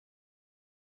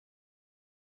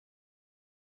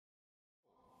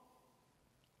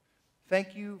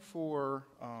thank you for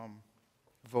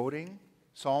voting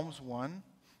Psalms 1.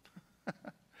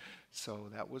 So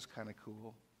that was kind of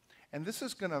cool. And this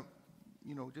is going to,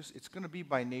 it's going to be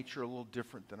by nature a little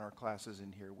different than our classes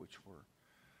in here, which were,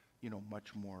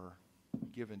 much more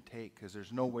give and take, because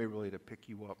there's no way really to pick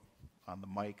you up on the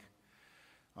mic.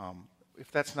 If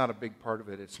that's not a big part of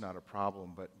it, it's not a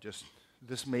problem, but just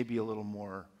this may be a little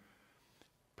more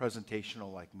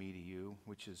presentational like me to you,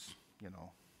 which is,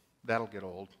 that'll get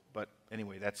old. But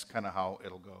anyway, that's kind of how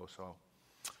it'll go. So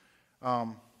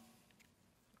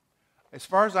as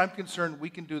far as I'm concerned, we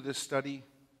can do this study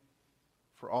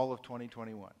for all of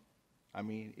 2021. I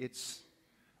mean,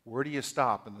 where do you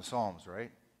stop in the Psalms,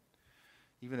 right?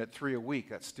 Even at 3 a week,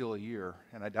 that's still a year,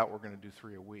 and I doubt we're going to do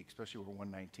 3 a week, especially where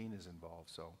 119 is involved.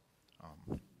 So,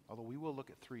 although we will look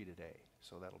at 3 today,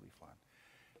 so that'll be fun.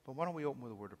 But why don't we open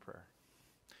with a word of prayer?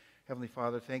 Heavenly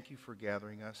Father, thank you for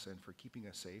gathering us and for keeping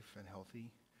us safe and healthy.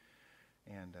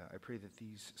 And I pray that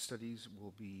these studies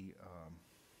will be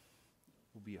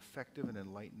effective and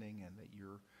enlightening, and that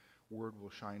your word will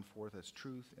shine forth as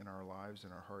truth in our lives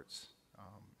and our hearts,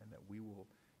 and that we will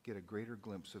get a greater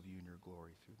glimpse of you and your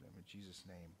glory through them. In Jesus'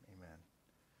 name, amen.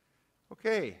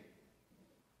 Okay.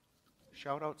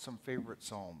 Shout out some favorite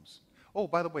Psalms. Oh,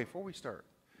 by the way, before we start,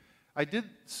 I did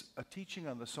a teaching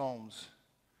on the Psalms,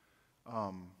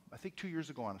 I think 2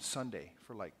 years ago on a Sunday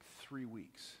for like 3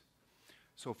 weeks.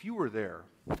 So if you were there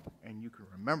and you can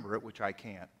remember it, which I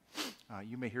can't,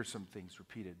 you may hear some things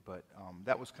repeated, but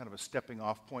that was kind of a stepping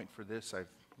off point for this. I've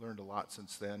learned a lot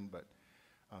since then, but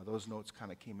those notes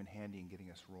kind of came in handy in getting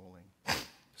us rolling.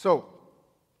 So,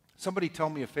 somebody tell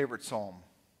me a favorite psalm.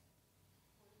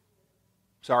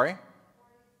 Sorry?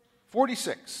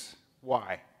 46.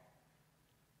 Why?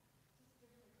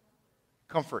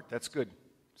 Comfort. That's good.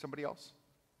 Somebody else?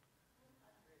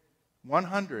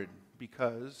 100,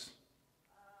 because...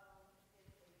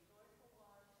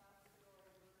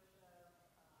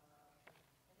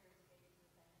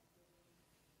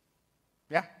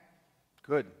 Yeah,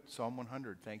 good. Psalm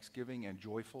 100, thanksgiving and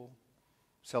joyful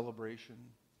celebration.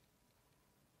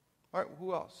 All right,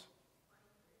 who else?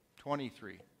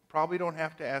 23. Probably don't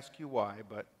have to ask you why,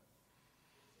 but...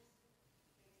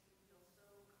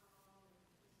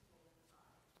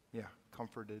 Yeah,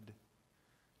 comforted,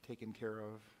 taken care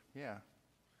of. Yeah.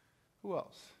 Who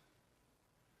else?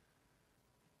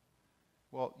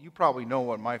 Well, you probably know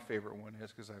what my favorite one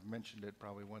is, because I've mentioned it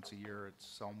probably once a year. It's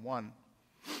Psalm 1.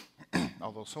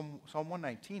 Although Psalm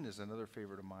 119 is another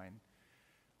favorite of mine,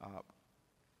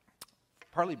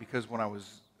 partly because when I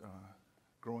was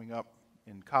growing up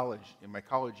in college, in my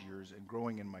college years, and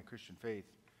growing in my Christian faith,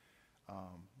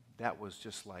 that was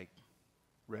just like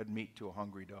red meat to a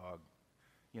hungry dog,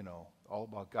 all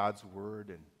about God's Word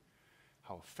and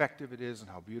how effective it is and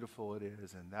how beautiful it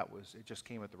is, and it just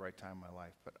came at the right time in my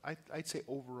life. But I'd say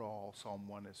overall, Psalm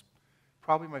 1 is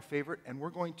probably my favorite, and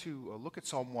we're going to look at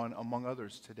Psalm 1 among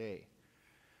others today.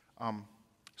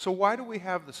 So why do we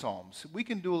have the Psalms? We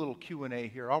can do a little Q&A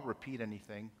here. I'll repeat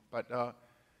anything, but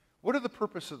what are the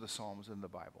purpose of the Psalms in the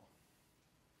Bible?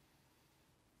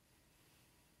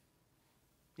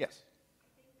 Yes?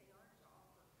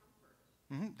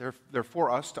 I think they are to offer comfort. They're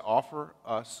for us to offer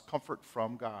us comfort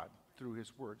from God through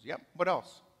His words. Yep. What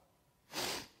else?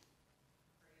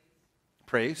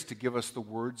 Praise, to give us the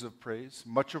words of praise.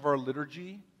 Much of our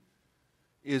liturgy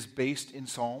is based in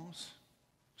Psalms.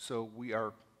 So we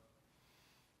are,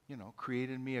 create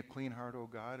in me a clean heart, O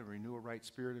God, and renew a right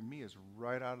spirit in me is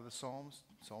right out of the Psalms,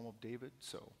 Psalm of David.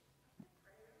 So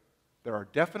there are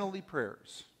definitely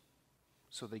prayers.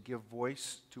 So they give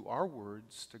voice to our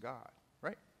words to God,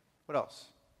 right? What else?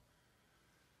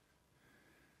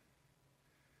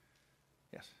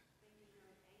 Yes?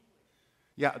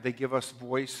 Yeah, they give us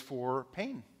voice for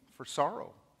pain, for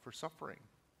sorrow, for suffering.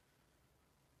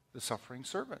 The suffering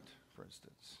servant, for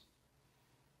instance.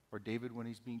 Or David when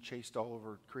he's being chased all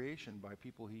over creation by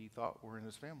people he thought were in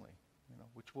his family,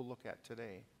 which we'll look at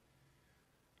today.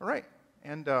 All right,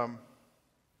 and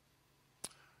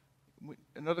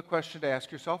another question to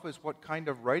ask yourself is, what kind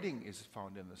of writing is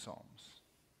found in the Psalms?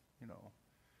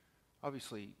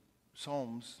 Obviously,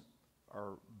 Psalms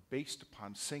are based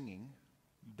upon singing.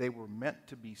 They were meant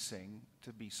to be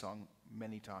sung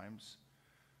many times,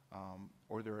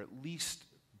 or they're at least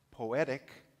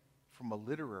poetic from a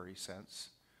literary sense.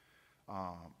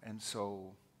 And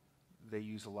so they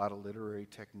use a lot of literary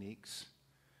techniques.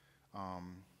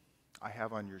 I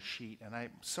have on your sheet, and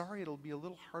I'm sorry it'll be a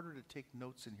little harder to take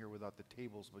notes in here without the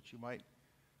tables, but you might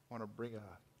want to bring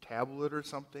a tablet or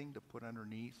something to put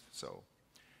underneath. So,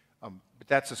 but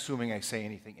that's assuming I say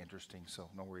anything interesting, so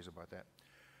no worries about that.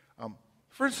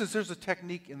 For instance, there's a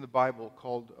technique in the Bible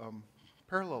called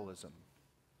parallelism.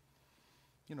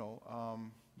 You know,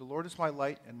 the Lord is my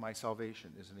light and my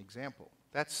salvation is an example.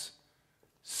 That's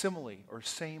simile or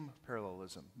same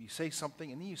parallelism. You say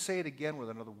something and then you say it again with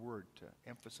another word to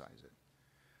emphasize it.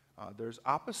 There's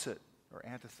opposite or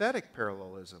antithetic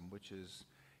parallelism, which is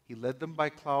he led them by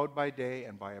cloud by day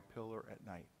and by a pillar at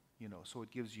night. You know, so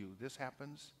it gives you this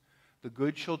happens, the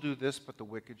good shall do this, but the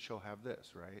wicked shall have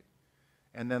this, right?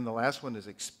 And then the last one is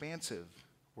expansive,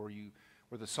 where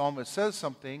the psalmist says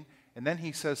something and then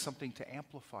he says something to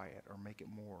amplify it or make it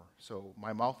more. So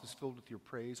my mouth is filled with your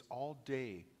praise all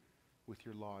day with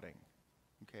your lauding.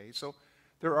 Okay, so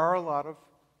there are a lot of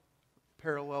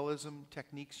parallelism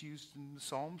techniques used in the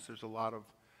Psalms. There's a lot of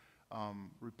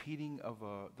repeating of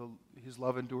his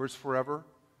love endures forever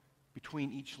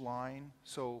between each line.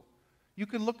 So you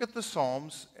can look at the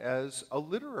Psalms as a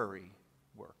literary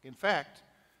work. In fact,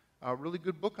 a really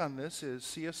good book on this is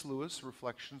C.S. Lewis,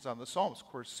 Reflections on the Psalms. Of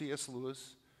course, C.S.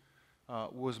 Lewis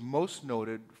was most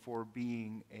noted for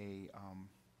being a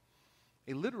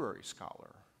literary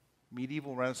scholar.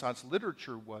 Medieval Renaissance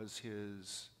literature was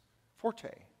his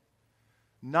forte.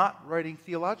 Not writing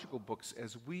theological books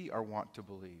as we are wont to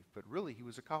believe, but really he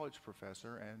was a college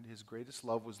professor and his greatest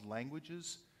love was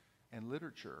languages and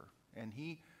literature. And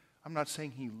I'm not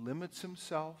saying he limits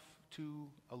himself to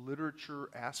a literature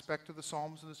aspect of the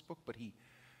Psalms in this book, but he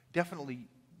definitely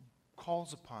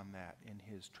calls upon that in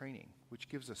his training, which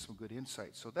gives us some good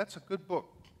insight. So that's a good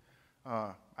book.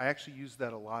 I actually used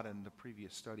that a lot in the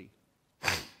previous study.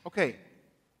 Okay,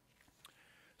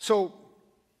 so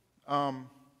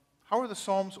how are the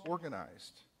Psalms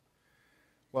organized?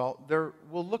 Well,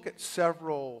 we'll look at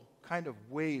several kind of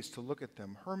ways to look at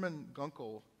them. Hermann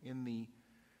Gunkel, in the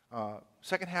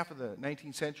second half of the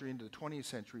 19th century into the 20th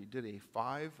century, did a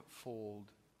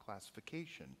five-fold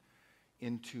classification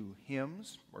into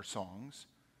hymns or songs,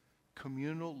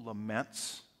 communal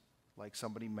laments, like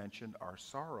somebody mentioned, our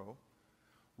sorrow,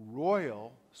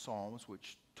 royal psalms,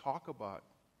 which talk about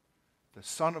the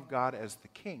Son of God as the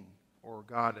King, or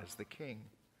God as the King.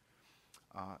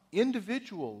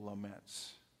 Individual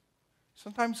laments.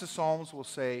 Sometimes the Psalms will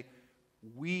say,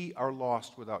 we are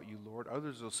lost without you, Lord.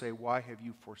 Others will say, why have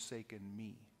you forsaken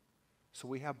me? So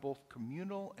we have both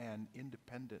communal and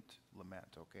independent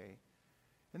lament, okay?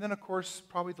 And then, of course,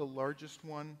 probably the largest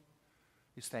one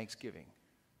is thanksgiving.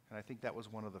 And I think that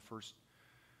was one of the first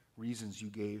reasons you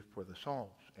gave for the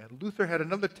Psalms. And Luther had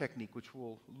another technique, which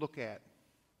we'll look at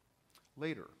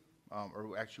later,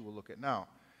 or actually we'll look at now.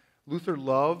 Luther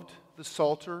loved the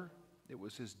Psalter. It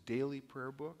was his daily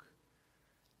prayer book.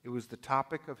 It was the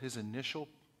topic of his initial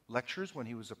lectures when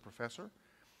he was a professor,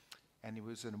 and it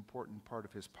was an important part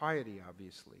of his piety,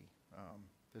 obviously.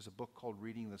 There's a book called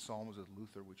Reading the Psalms with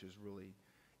Luther, which is really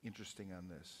interesting on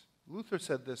this. Luther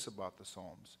said this about the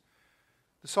Psalms.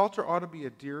 The Psalter ought to be a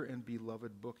dear and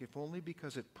beloved book, if only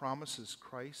because it promises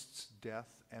Christ's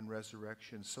death and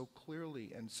resurrection so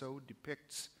clearly and so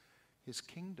depicts his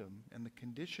kingdom and the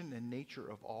condition and nature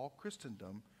of all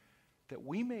Christendom that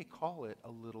we may call it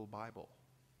a little Bible.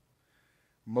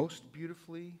 Most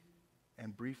beautifully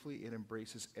and briefly, it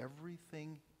embraces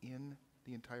everything in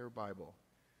the entire Bible.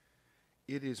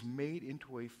 It is made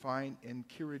into a fine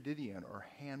enchiridion, or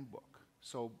handbook.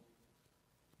 So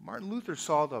Martin Luther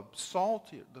saw the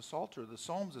Psalter, the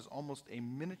Psalms, as almost a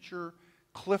miniature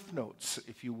cliff notes,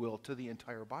 if you will, to the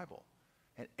entire Bible.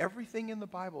 And everything in the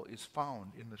Bible is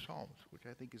found in the Psalms, which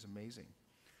I think is amazing.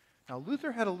 Now,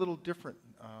 Luther had a little different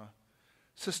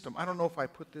system. I don't know if I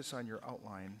put this on your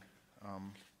outline.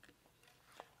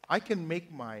 I can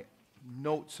make my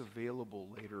notes available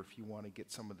later if you want to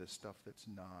get some of this stuff that's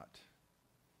not.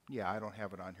 Yeah, I don't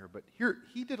have it on here. But here,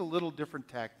 he did a little different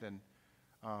tack than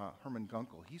Hermann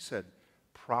Gunkel. He said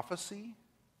prophecy,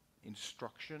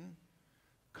 instruction,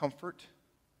 comfort,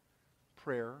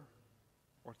 prayer,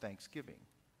 or thanksgiving.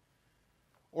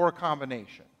 Or a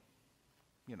combination.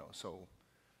 You know, so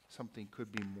something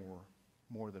could be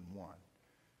more than one.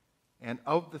 And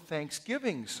of the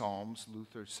thanksgiving psalms,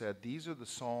 Luther said, these are the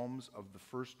psalms of the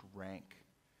first rank.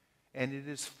 And it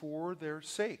is for their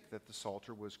sake that the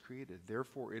Psalter was created.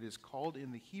 Therefore, it is called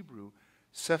in the Hebrew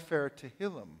Sefer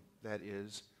Tehillim, that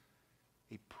is,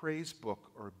 a praise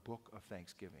book or a book of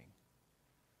thanksgiving.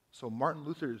 So Martin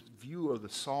Luther's view of the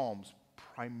Psalms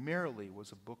primarily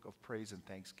was a book of praise and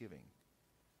thanksgiving.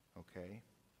 Okay?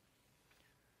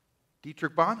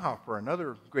 Dietrich Bonhoeffer,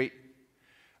 another great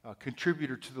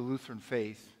contributor to the Lutheran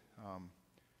faith,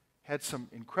 had some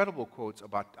incredible quotes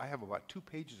about, I have about 2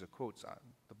 pages of quotes on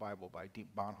the Bible by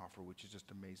Bonhoeffer, which is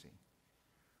just amazing.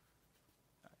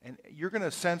 And you're going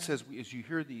to sense as you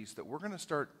hear these that we're going to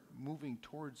start moving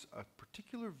towards a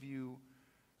particular view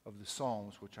of the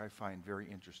Psalms, which I find very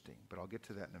interesting, but I'll get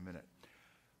to that in a minute.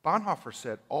 Bonhoeffer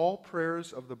said, all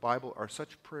prayers of the Bible are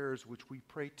such prayers which we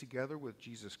pray together with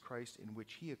Jesus Christ, in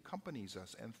which he accompanies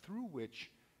us and through which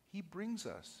he brings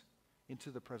us into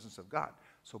the presence of God.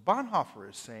 So Bonhoeffer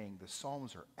is saying the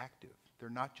Psalms are active. They're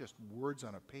not just words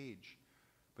on a page,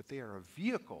 but they are a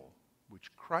vehicle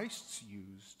which Christ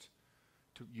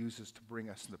uses to bring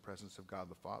us in the presence of God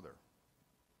the Father.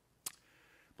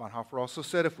 Bonhoeffer also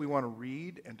said, if we want to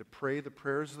read and to pray the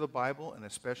prayers of the Bible, and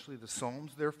especially the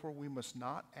Psalms, therefore we must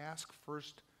not ask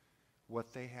first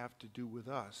what they have to do with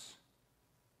us,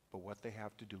 but what they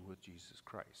have to do with Jesus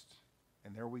Christ.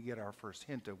 And there we get our first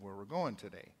hint of where we're going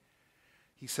today.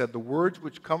 He said, the words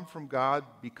which come from God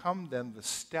become then the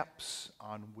steps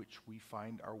on which we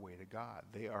find our way to God.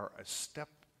 They are a set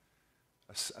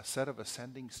of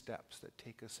ascending steps that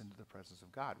take us into the presence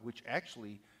of God, which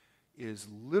actually is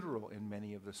literal in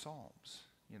many of the Psalms.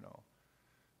 You know,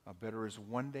 better is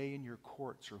one day in your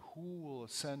courts, or who will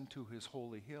ascend to his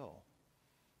holy hill,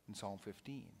 in Psalm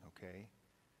 15, okay?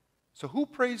 So who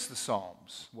prays the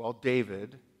Psalms? Well,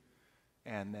 David,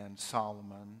 and then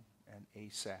Solomon, and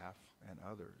Asaph, and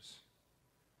others.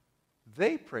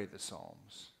 They pray the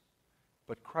Psalms,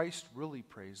 but Christ really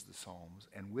prays the Psalms,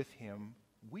 and with him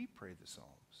we pray the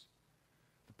Psalms.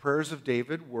 The prayers of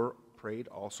David were prayed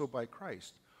also by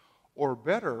Christ. Or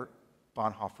better,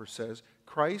 Bonhoeffer says,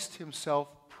 Christ himself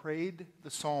prayed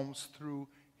the Psalms through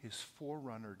his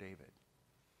forerunner David.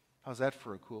 How's that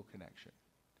for a cool connection?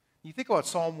 You think about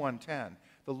Psalm 110.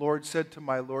 The Lord said to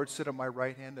my Lord, sit at my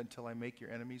right hand until I make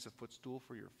your enemies a footstool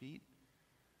for your feet.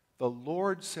 The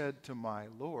Lord said to my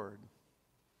Lord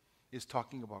is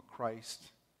talking about Christ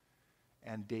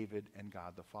and David and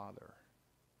God the Father.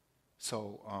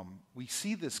 So we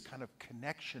see this kind of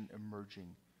connection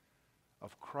emerging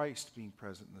of Christ being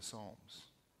present in the Psalms.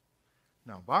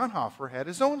 Now, Bonhoeffer had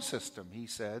his own system. He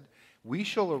said, we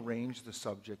shall arrange the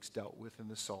subjects dealt with in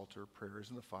the Psalter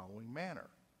prayers in the following manner.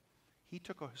 He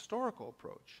took a historical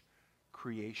approach: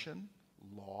 creation,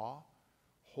 law,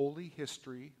 holy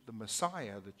history, the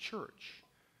Messiah, the church,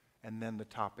 and then the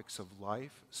topics of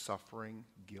life, suffering,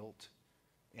 guilt,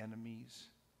 enemies,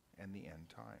 and the end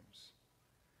times.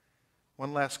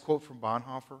 One last quote from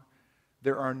Bonhoeffer.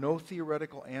 There are no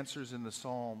theoretical answers in the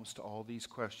Psalms to all these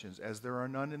questions, as there are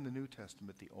none in the New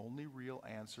Testament. The only real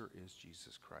answer is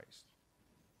Jesus Christ.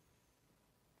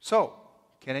 So,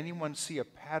 can anyone see a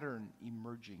pattern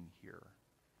emerging here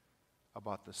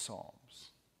about the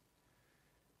Psalms?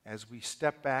 As we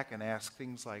step back and ask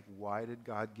things like, why did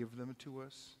God give them to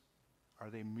us?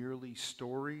 Are they merely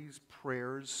stories,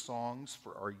 prayers, songs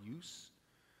for our use?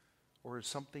 Or is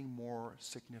something more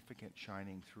significant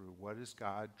shining through? What is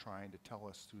God trying to tell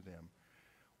us through them?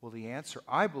 Well, the answer,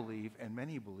 I believe, and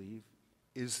many believe,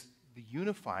 is the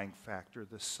unifying factor,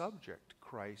 the subject,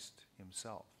 Christ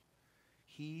himself.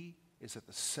 He is at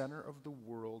the center of the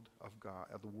world of God,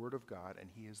 of the Word of God, and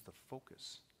he is the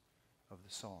focus of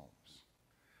the Psalms.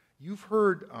 You've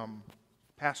heard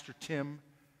Pastor Tim,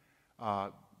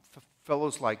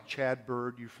 fellows like Chad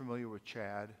Bird. You're familiar with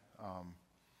Chad?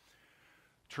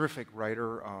 Terrific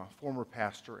writer, former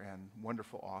pastor, and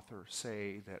wonderful author,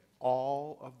 say that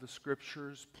all of the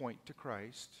scriptures point to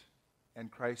Christ, and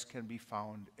Christ can be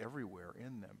found everywhere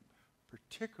in them,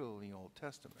 particularly in the Old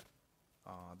Testament.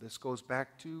 This goes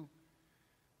back to,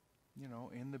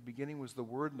 in the beginning was the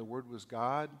Word, and the Word was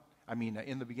God.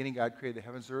 In the beginning God created the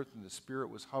heavens and earth, and the Spirit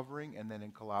was hovering, and then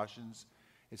in Colossians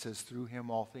it says, through him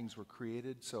all things were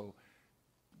created. So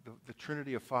the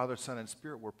Trinity of Father, Son, and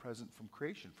Spirit were present from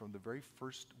creation, from the very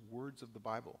first words of the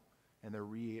Bible, and they're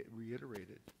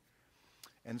reiterated.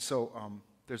 And so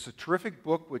there's a terrific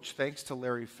book which, thanks to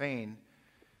Larry Fain,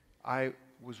 I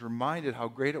was reminded how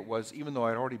great it was, even though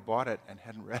I'd already bought it and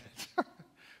hadn't read it.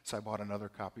 So I bought another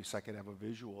copy so I could have a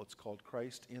visual. It's called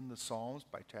Christ in the Psalms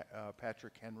by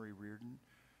Patrick Henry Reardon.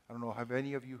 I don't know, have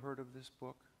any of you heard of this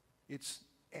book? It's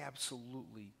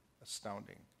absolutely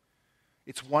astounding.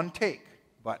 It's one take,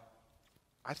 but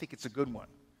I think it's a good one.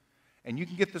 And you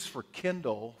can get this for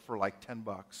Kindle for like $10.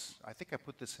 I think I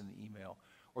put this in the email.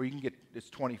 Or you can get, it's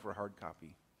 $20 for a hard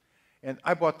copy. And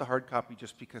I bought the hard copy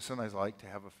just because sometimes I like to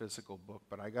have a physical book,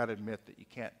 but I got to admit that you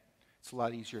can't, it's a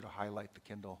lot easier to highlight the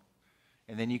Kindle.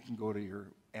 And then you can go to your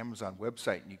Amazon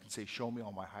website and you can say, show me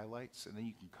all my highlights, and then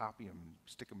you can copy them and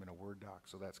stick them in a Word doc,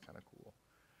 so that's kind of cool.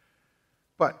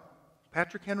 But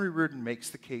Patrick Henry Reardon makes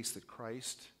the case that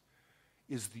Christ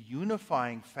is the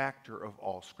unifying factor of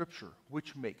all Scripture,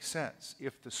 which makes sense.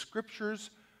 If the Scriptures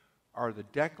are the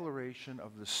declaration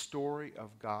of the story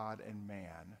of God and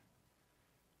man,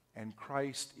 and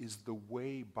Christ is the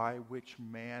way by which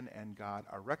man and God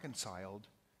are reconciled,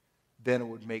 then it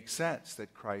would make sense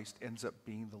that Christ ends up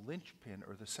being the linchpin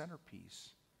or the centerpiece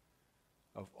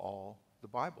of all the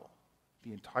Bible.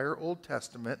 The entire Old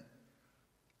Testament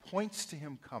points to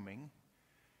him coming,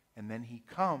 and then he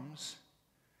comes,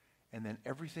 and then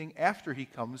everything after he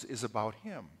comes is about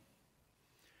him.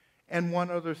 And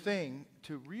one other thing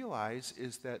to realize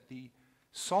is that the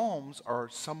Psalms are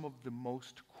some of the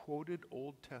most quoted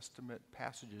Old Testament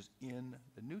passages in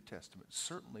the New Testament,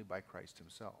 certainly by Christ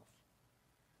himself.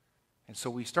 And so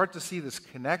we start to see this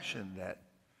connection that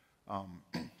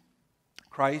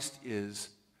Christ is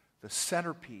the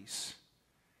centerpiece,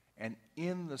 and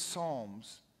in the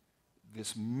Psalms,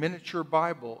 this miniature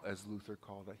Bible, as Luther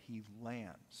called it, he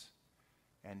lands,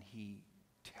 and he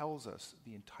tells us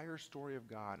the entire story of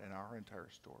God and our entire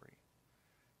story.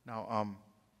 Now,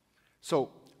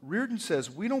 so Reardon says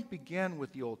we don't begin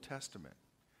with the Old Testament.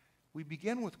 We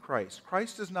begin with Christ.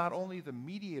 Christ is not only the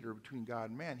mediator between God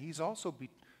and man, he's also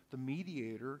the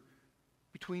mediator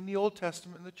between the Old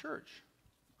Testament and the church.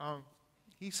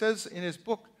 He says in his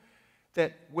book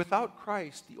that without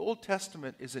Christ, the Old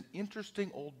Testament is an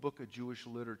interesting old book of Jewish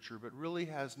literature, but really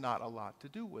has not a lot to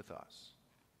do with us.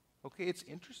 Okay, it's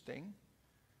interesting,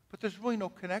 but there's really no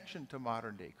connection to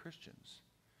modern day Christians.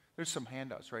 There's some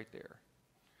handouts right there.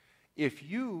 If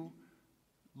you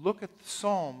look at the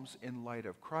Psalms in light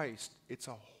of Christ, it's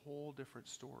a whole different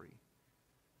story.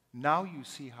 Now you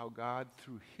see how God,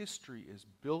 through history, is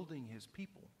building his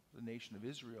people, the nation of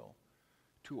Israel,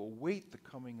 to await the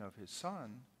coming of his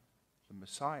Son, the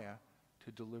Messiah,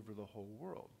 to deliver the whole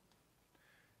world.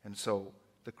 And so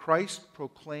the Christ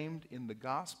proclaimed in the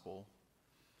gospel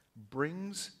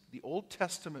brings the Old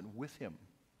Testament with him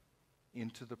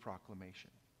into the proclamation.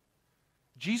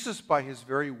 Jesus, by his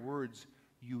very words,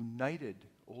 united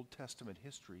Old Testament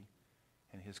history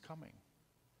and his coming.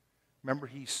 Remember,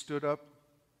 he stood up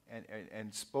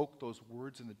and spoke those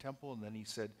words in the temple, and then he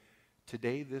said,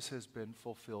 "Today this has been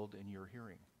fulfilled in your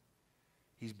hearing."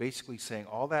 He's basically saying,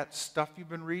 all that stuff you've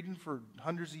been reading for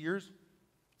hundreds of years,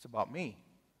 it's about me.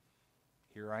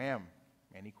 Here I am.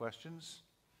 Any questions?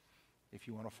 If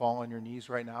you want to fall on your knees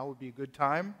right now, would be a good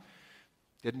time.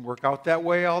 Didn't work out that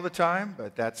way all the time,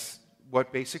 but that's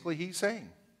what basically he's saying.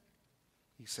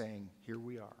 He's saying, here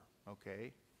we are,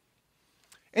 okay?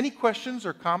 Any questions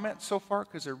or comments so far?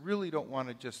 Because I really don't want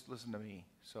to just listen to me.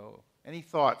 So, any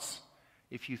thoughts?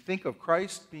 If you think of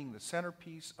Christ being the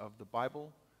centerpiece of the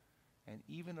Bible and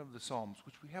even of the Psalms,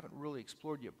 which we haven't really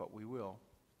explored yet, but we will.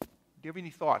 Do you have any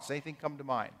thoughts? Anything come to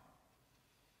mind?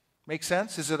 Make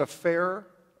sense? Is it a fair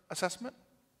assessment,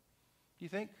 do you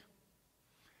think?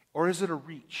 Or is it a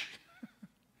reach?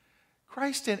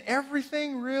 Christ in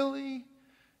everything, really?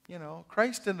 You know,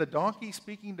 Christ in the donkey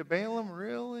speaking to Balaam,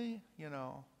 really? You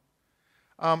know.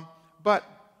 But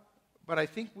I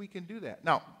think we can do that.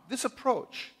 Now, this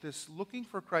approach, this looking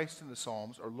for Christ in the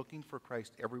Psalms or looking for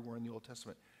Christ everywhere in the Old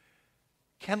Testament,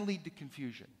 can lead to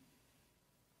confusion.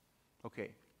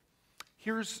 Okay,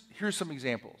 here's some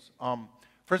examples.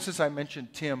 For instance, I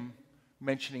mentioned Tim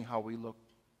mentioning how we look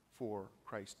for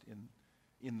Christ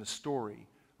in the story.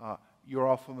 You're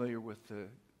all familiar with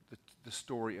the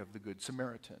story of the Good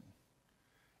Samaritan.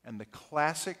 And the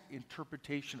classic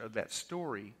interpretation of that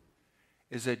story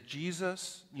is that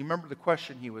Jesus, you remember the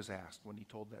question he was asked when he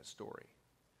told that story?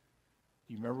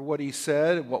 Do you remember what he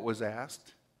said and what was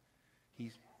asked?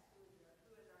 He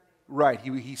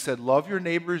said, love your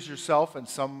neighbors yourself, and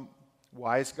some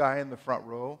wise guy in the front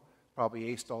row, probably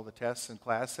aced all the tests in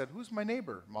class, said, who's my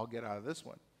neighbor? I'll get out of this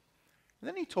one. And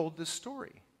then he told this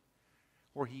story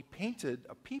where he painted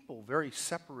a people very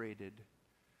separated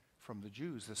from the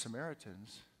Jews, the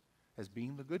Samaritans, as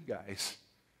being the good guys.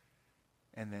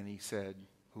 And then he said,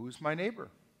 who's my neighbor?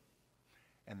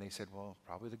 And they said, well,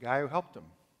 probably the guy who helped him.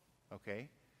 Okay?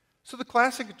 So the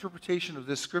classic interpretation of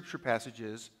this scripture passage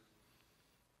is,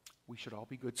 we should all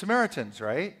be good Samaritans,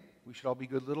 right? We should all be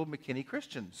good little McKinney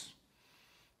Christians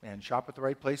and shop at the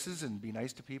right places and be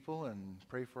nice to people and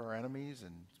pray for our enemies,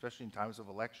 and especially in times of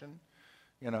election,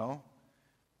 you know.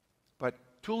 But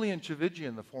Tullian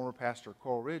Tchividjian, the former pastor of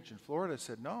Coral Ridge in Florida,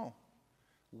 said, no,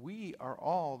 we are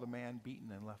all the man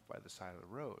beaten and left by the side of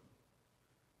the road.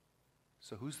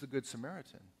 So who's the good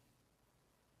Samaritan?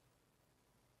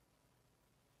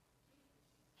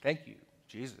 Thank you,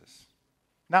 Jesus.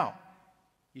 Now,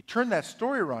 you turn that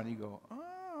story around and you go,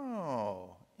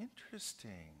 oh,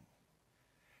 interesting.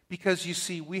 Because you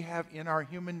see, we have in our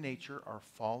human nature, our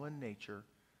fallen nature,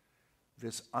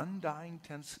 this undying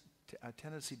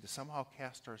tendency to somehow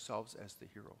cast ourselves as the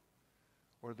hero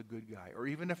or the good guy. Or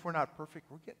even if we're not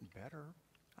perfect, we're getting better.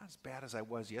 Not as bad as I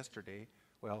was yesterday.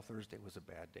 Well, Thursday was a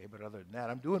bad day, but other than that,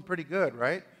 I'm doing pretty good,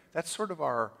 right? That's sort of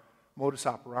our modus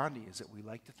operandi is that we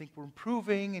like to think we're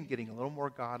improving and getting a little more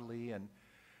godly. And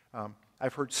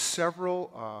I've heard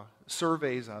several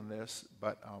surveys on this,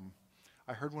 but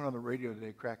I heard one on the radio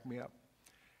today, cracked me up.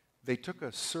 They took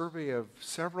a survey of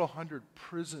several hundred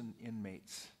prison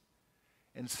inmates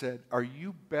and said, are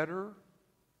you better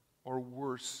or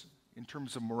worse in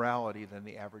terms of morality than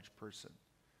the average person?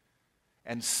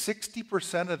 And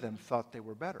 60% of them thought they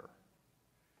were better.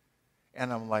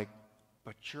 And I'm like,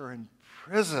 but you're in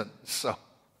prison, so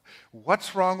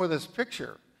what's wrong with this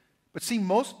picture? But see,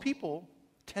 most people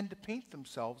tend to paint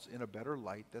themselves in a better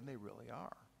light than they really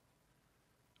are.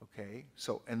 Okay?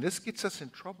 So, and this gets us in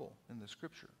trouble in the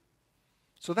Scripture.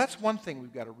 So that's one thing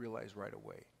we've got to realize right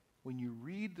away. When you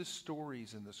read the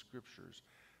stories in the Scriptures,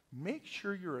 make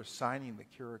sure you're assigning the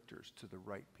characters to the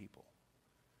right people.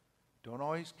 Don't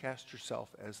always cast yourself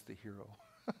as the hero.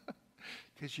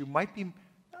 Because you might be,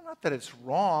 not that it's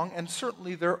wrong, and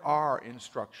certainly there are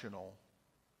instructional,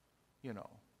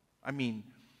 I mean,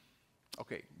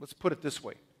 okay, let's put it this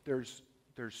way. There's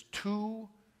two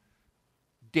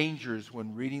dangers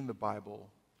when reading the Bible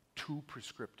too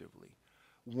prescriptively.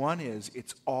 One is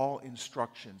it's all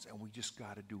instructions and we just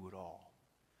got to do it all.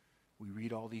 We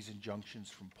read all these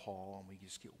injunctions from Paul and we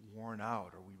just get worn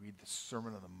out, or we read the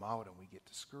Sermon on the Mount and we get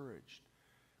discouraged.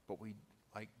 But we,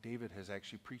 like David has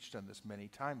actually preached on this many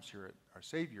times here at Our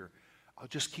Savior, I'll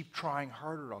just keep trying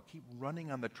harder. I'll keep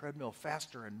running on the treadmill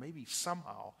faster, and maybe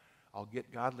somehow I'll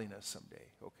get godliness someday.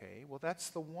 Okay, well, that's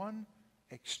the one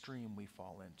extreme we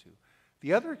fall into.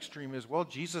 The other extreme is, well,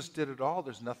 Jesus did it all.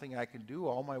 There's nothing I can do.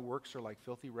 All my works are like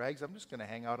filthy rags. I'm just going to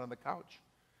hang out on the couch.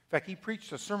 In fact, he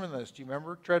preached a sermon on this. Do you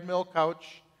remember? Treadmill,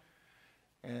 couch.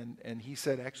 And he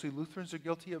said, actually, Lutherans are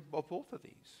guilty of both of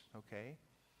these. Okay?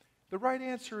 The right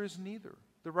answer is neither.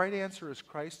 The right answer is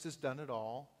Christ has done it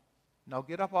all. Now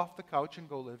get up off the couch and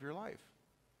go live your life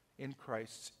in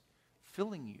Christ's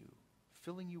filling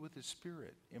you with His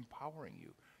Spirit, empowering you.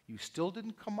 You still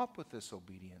didn't come up with this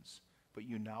obedience, but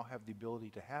you now have the ability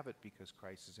to have it because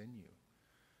Christ is in you.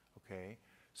 Okay?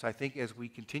 So I think as we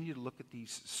continue to look at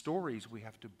these stories, we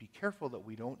have to be careful that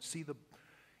we don't see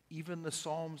even the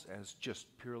Psalms as just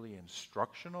purely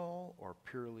instructional or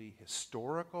purely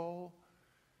historical,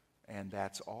 and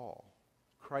that's all.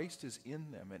 Christ is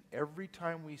in them, and every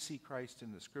time we see Christ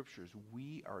in the Scriptures,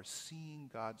 we are seeing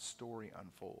God's story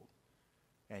unfold,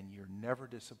 and you're never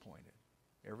disappointed.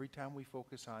 Every time we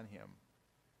focus on Him,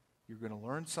 you're going to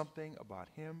learn something about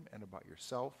Him and about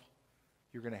yourself.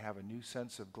 You're going to have a new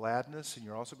sense of gladness, and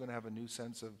you're also going to have a new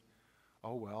sense of,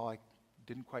 oh, well, I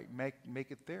didn't quite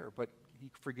make it there. But He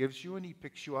forgives you, and He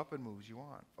picks you up and moves you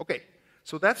on. Okay,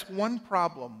 so that's one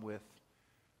problem with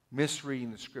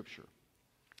misreading the Scripture.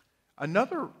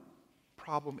 Another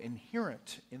problem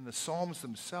inherent in the Psalms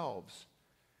themselves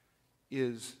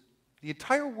is the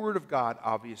entire Word of God,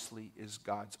 obviously, is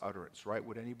God's utterance, right?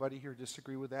 Would anybody here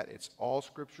disagree with that? It's all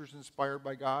Scriptures inspired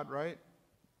by God, right?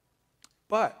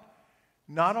 But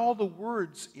not all the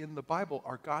words in the Bible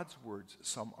are God's words.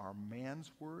 Some are man's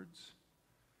words.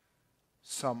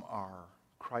 Some are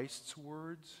Christ's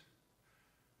words.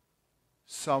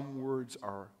 Some words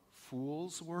are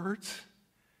fools' words.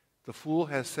 The fool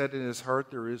has said in his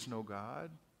heart, there is no God.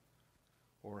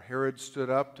 Or Herod stood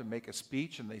up to make a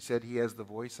speech, and they said he has the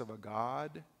voice of a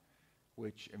god,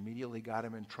 which immediately got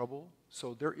him in trouble.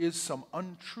 So there is some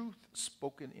untruth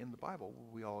spoken in the Bible,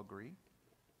 we all agree,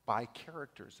 by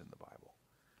characters in the Bible.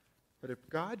 But if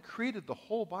God created the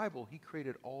whole Bible, He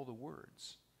created all the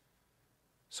words.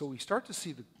 So we start to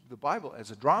see the Bible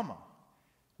as a drama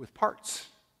with parts.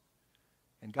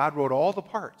 And God wrote all the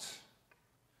parts.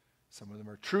 Some of them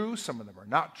are true, some of them are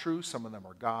not true, some of them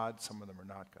are God, some of them are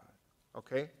not God.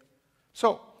 Okay?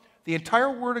 So, the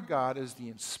entire Word of God is the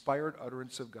inspired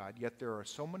utterance of God, yet there are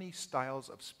so many styles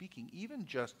of speaking, even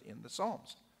just in the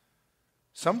Psalms.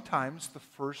 Sometimes the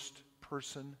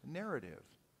first-person narrative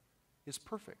is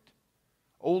perfect.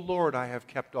 O Lord, I have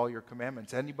kept all your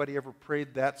commandments. Anybody ever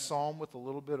prayed that psalm with a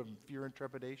little bit of fear and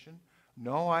trepidation?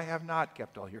 No, I have not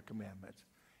kept all your commandments.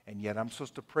 And yet I'm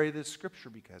supposed to pray this scripture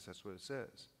because that's what it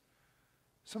says.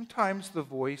 Sometimes the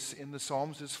voice in the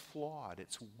Psalms is flawed.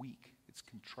 It's weak. It's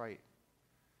contrite.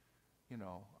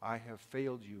 I have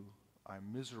failed you.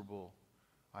 I'm miserable.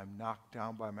 I'm knocked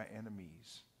down by my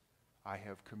enemies. I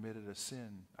have committed a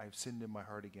sin. I have sinned in my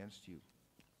heart against you.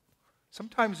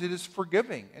 Sometimes it is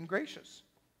forgiving and gracious.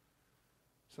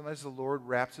 Sometimes the Lord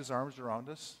wraps His arms around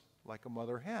us like a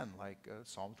mother hen, like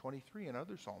Psalm 23 and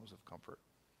other Psalms of comfort.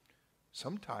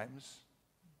 Sometimes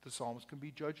the Psalms can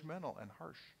be judgmental and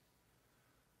harsh.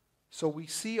 So we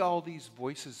see all these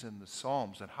voices in the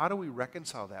Psalms, and how do we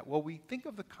reconcile that? Well, we think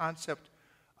of the concept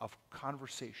of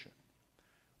conversation.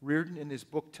 Reardon in his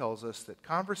book tells us that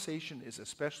conversation is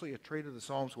especially a trait of the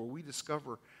Psalms where we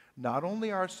discover not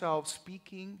only ourselves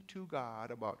speaking to God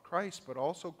about Christ, but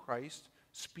also Christ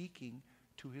speaking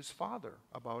to his Father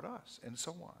about us, and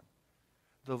so on.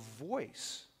 The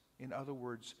voice, in other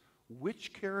words,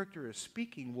 which character is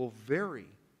speaking, will vary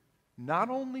not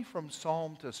only from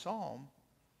psalm to psalm,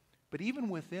 but even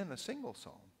within a single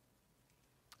psalm.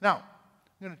 Now,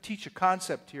 I'm going to teach a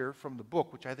concept here from the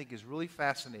book, which I think is really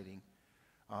fascinating,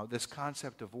 this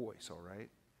concept of voice, all right?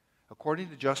 According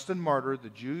to Justin Martyr, the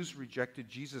Jews rejected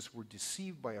Jesus were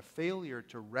deceived by a failure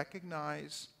to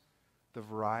recognize the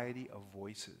variety of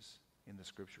voices in the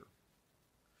Scripture.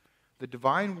 The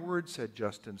divine word, said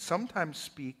Justin, sometimes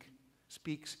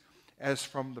speaks as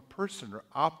from the person, or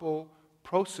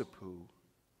apoprosopou.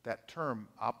 That term,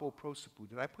 apoprosopou.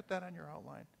 Did I put that on your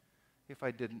outline? If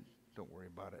I didn't, don't worry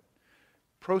about it.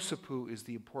 Prosopou is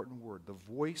the important word, the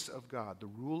voice of God, the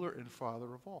ruler and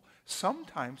Father of all.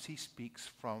 Sometimes he speaks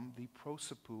from the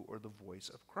prosopou, or the voice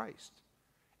of Christ.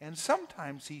 And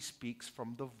sometimes he speaks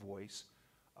from the voice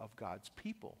of God's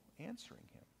people answering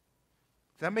him.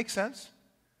 Does that make sense?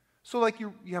 So like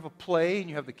you have a play and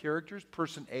you have the characters.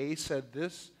 Person A said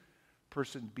this,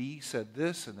 person B said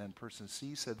this, and then person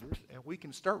C said this. And we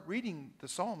can start reading the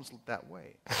Psalms that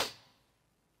way.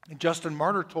 And Justin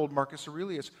Martyr told Marcus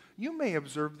Aurelius, you may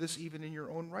observe this even in your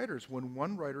own writers, when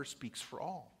one writer speaks for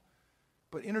all,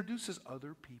 but introduces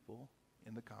other people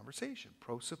in the conversation.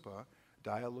 Prosopa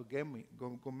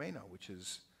dialogomena, which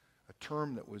is a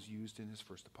term that was used in his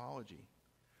first apology.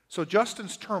 So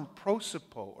Justin's term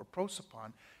prosopo or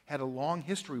prosopon had a long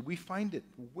history. We find it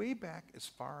way back as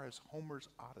far as Homer's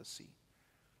Odyssey.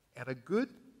 And a good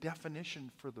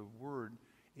definition for the word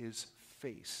is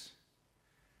face.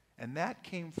 And that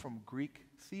came from Greek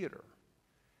theater,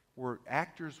 where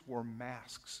actors wore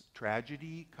masks,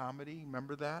 tragedy, comedy,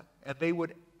 remember that? And they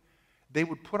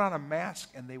would put on a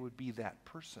mask and they would be that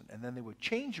person. And then they would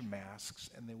change masks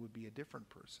and they would be a different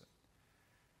person.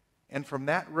 And from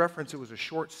that reference, it was a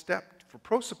short step for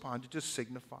prosopon to just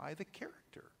signify the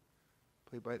character.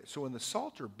 So in the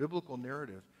Psalter, biblical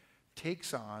narrative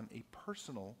takes on a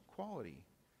personal quality.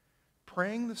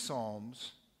 Praying the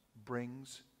Psalms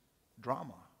brings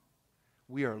drama.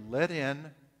 We are let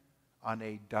in on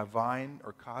a divine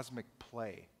or cosmic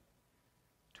play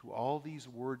to all these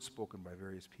words spoken by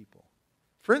various people.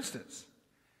 For instance,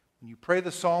 when you pray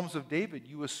the Psalms of David,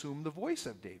 you assume the voice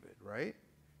of David, right?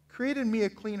 Create in me a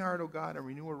clean heart, O God, and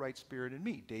renew a right spirit in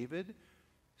me. David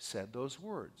said those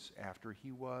words after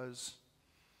he was,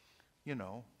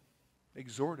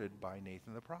 exhorted by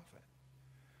Nathan the prophet.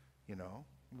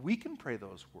 We can pray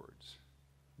those words.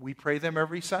 We pray them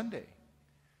every Sunday.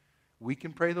 We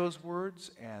can pray those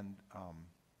words, and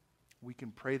we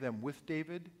can pray them with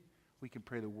David. We can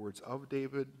pray the words of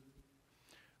David.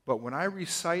 But when I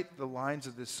recite the lines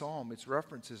of this psalm, its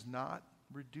reference is not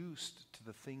reduced to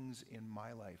the things in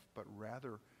my life, but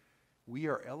rather we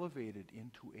are elevated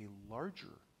into a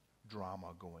larger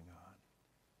drama going on,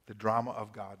 the drama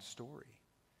of God's story.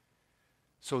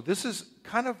 So this is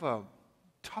kind of a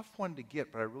tough one to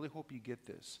get, but I really hope you get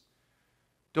this.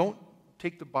 Don't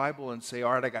take the Bible and say,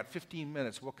 all right, I got 15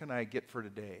 minutes. What can I get for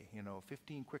today?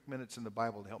 15 quick minutes in the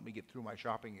Bible to help me get through my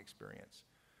shopping experience.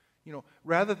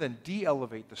 Rather than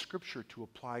de-elevate the Scripture to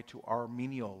apply to our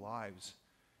menial lives,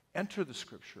 enter the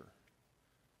Scripture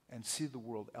and see the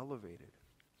world elevated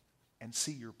and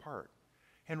see your part.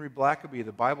 Henry Blackaby,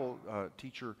 the Bible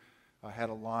teacher,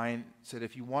 had a line, said,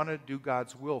 if you want to do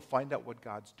God's will, find out what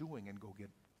God's doing and go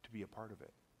get to be a part of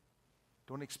it.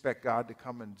 Don't expect God to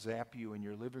come and zap you in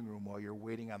your living room while you're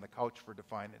waiting on the couch for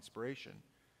divine inspiration.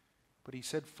 But he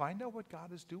said, find out what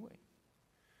God is doing.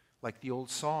 Like the old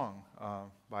song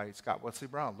by Scott Wesley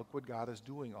Brown, look what God is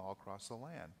doing all across the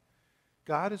land.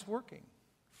 God is working.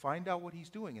 Find out what he's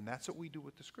doing, and that's what we do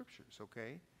with the Scriptures,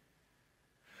 okay?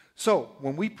 So,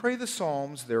 when we pray the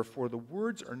Psalms, therefore, the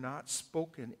words are not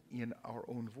spoken in our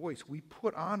own voice. We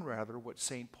put on, rather, what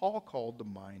St. Paul called the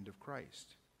mind of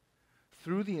Christ.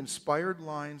 Through the inspired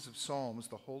lines of Psalms,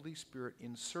 the Holy Spirit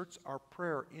inserts our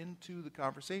prayer into the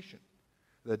conversation,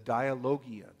 the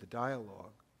dialogia, the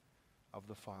dialogue of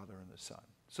the Father and the Son.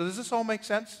 So does this all make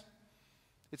sense?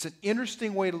 It's an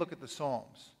interesting way to look at the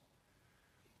Psalms.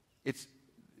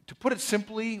 To put it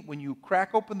simply, when you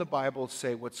crack open the Bible,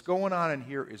 say what's going on in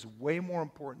here is way more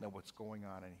important than what's going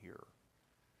on in here.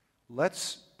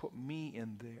 Let's put me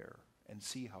in there and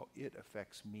see how it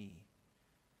affects me,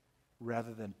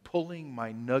 rather than pulling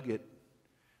my nugget,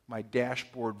 my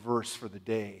dashboard verse for the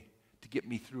day to get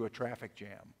me through a traffic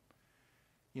jam,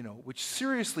 which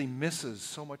seriously misses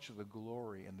so much of the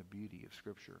glory and the beauty of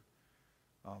Scripture.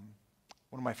 One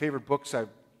of my favorite books I've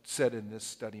said in this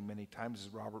study many times is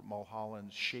Robert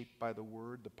Mulholland's Shaped by the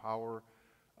Word, the Power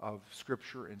of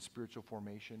Scripture in Spiritual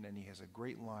Formation. And he has a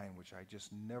great line, which I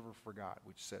just never forgot,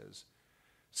 which says,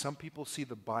 some people see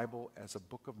the Bible as a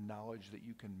book of knowledge that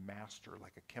you can master,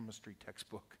 like a chemistry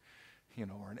textbook,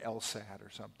 or an LSAT or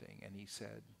something. And he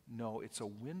said, no, it's a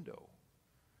window.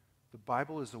 The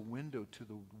Bible is a window to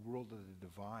the world of the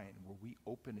divine, where we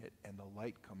open it and the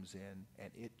light comes in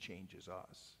and it changes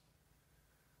us.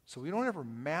 So we don't ever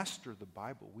master the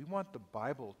Bible. We want the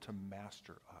Bible to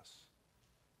master us,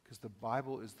 because the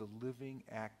Bible is the living,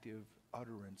 active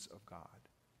utterance of God.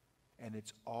 And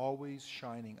it's always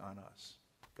shining on us.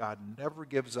 God never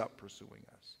gives up pursuing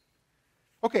us.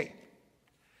 Okay,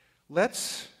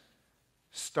 let's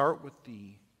start with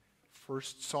the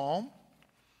first psalm,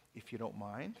 if you don't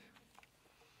mind.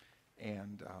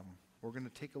 And we're going to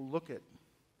take a look at,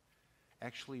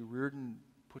 actually Reardon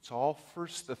puts the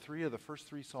first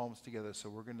three psalms together, so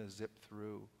we're going to zip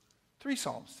through 3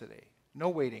 psalms today. No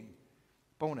waiting.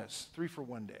 Bonus, 3 for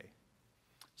one day.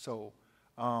 So,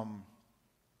 who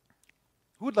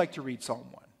would like to read Psalm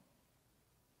 1?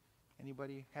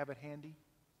 Anybody have it handy?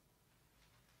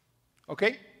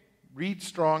 Okay, read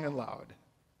strong and loud.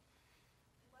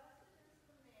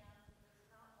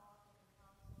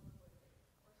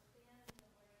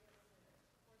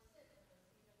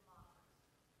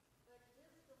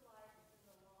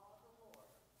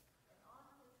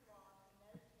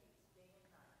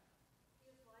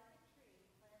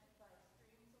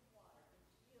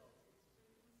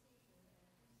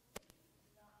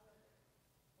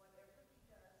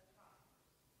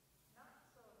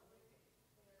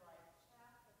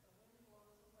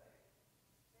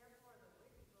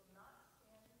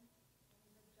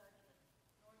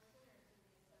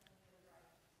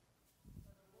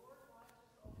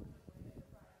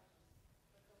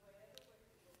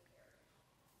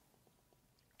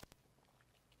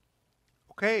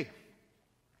 Okay.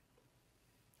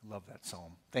 Love that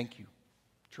psalm. Thank you.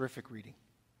 Terrific reading.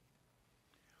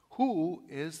 Who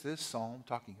is this psalm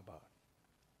talking about?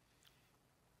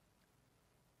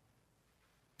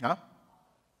 Huh?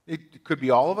 It could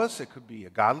be all of us. It could be a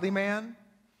godly man.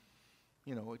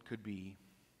 It could be,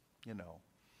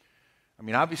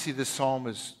 obviously this psalm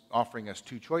is offering us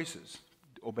 2 choices: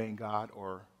 obeying God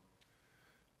or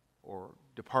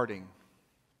departing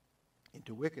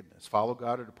into wickedness. Follow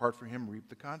God or depart from him, reap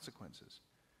the consequences.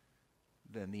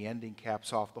 Then the ending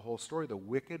caps off the whole story. The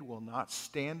wicked will not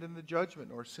stand in the judgment,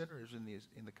 nor sinners in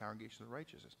the congregation of the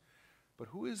righteous. But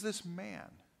who is this man?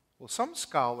 Well, some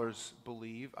scholars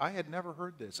believe, I had never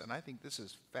heard this, and I think this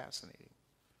is fascinating.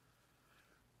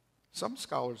 Some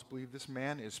scholars believe this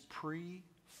man is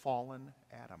pre-fallen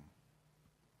Adam,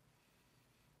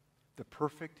 the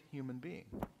perfect human being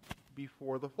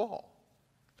before the fall.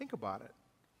 Think about it.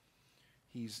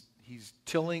 He's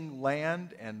tilling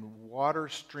land, and water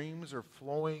streams are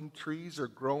flowing, trees are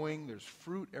growing, there's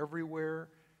fruit everywhere.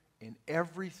 In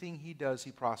everything he does,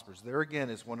 he prospers. There again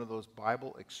is one of those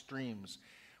Bible extremes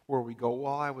where we go,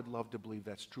 well, I would love to believe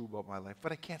that's true about my life,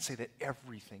 but I can't say that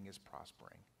everything is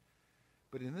prospering.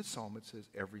 But in this psalm it says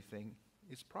everything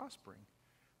is prospering.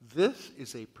 This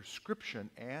is a prescription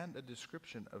and a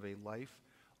description of a life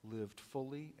lived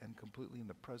fully and completely in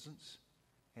the presence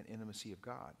and intimacy of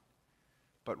God.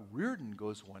 But Reardon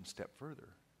goes one step further.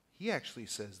 He actually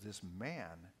says this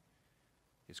man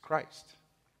is Christ,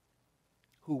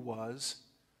 who was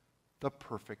the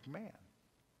perfect man,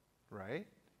 right?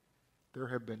 There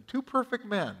have been 2 perfect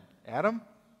men. Adam,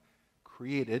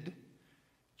 created.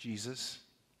 Jesus,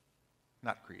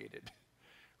 not created,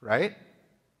 right?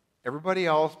 Everybody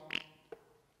else,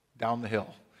 down the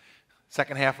hill.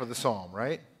 Second half of the psalm,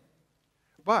 right?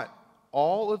 But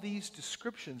all of these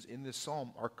descriptions in this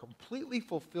psalm are completely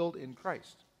fulfilled in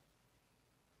Christ.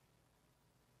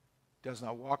 Does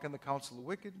not walk in the counsel of the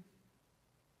wicked,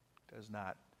 does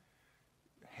not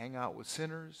hang out with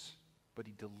sinners, but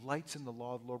he delights in the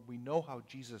law of the Lord. We know how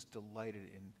Jesus delighted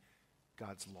in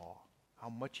God's law, how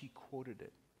much he quoted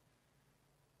it.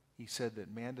 He said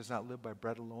that man does not live by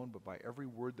bread alone, but by every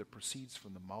word that proceeds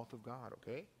from the mouth of God,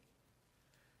 okay?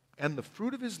 And the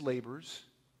fruit of his labors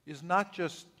is not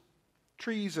just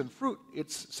trees and fruit,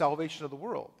 it's salvation of the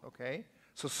world, okay?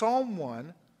 So Psalm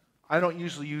 1, I don't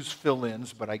usually use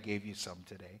fill-ins, but I gave you some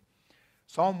today.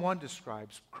 Psalm 1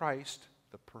 describes Christ,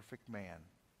 the perfect man,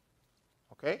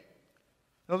 okay?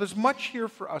 Now there's much here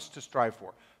for us to strive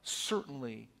for.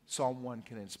 Certainly Psalm 1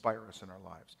 can inspire us in our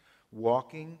lives.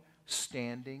 Walking,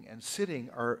 standing, and sitting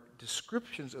are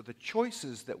descriptions of the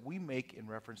choices that we make in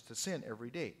reference to sin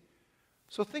every day.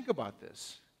 So think about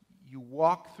this. You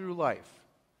walk through life.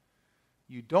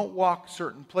 You don't walk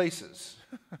certain places.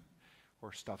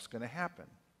 or stuff's going to happen.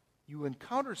 You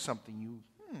encounter something, you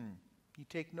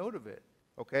take note of it,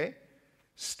 okay?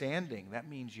 Standing, that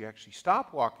means you actually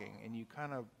stop walking and you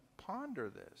kind of ponder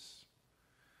this.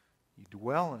 You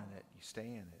dwell in it, you stay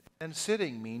in it. And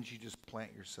sitting means you just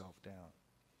plant yourself down.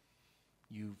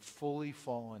 You've fully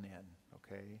fallen in,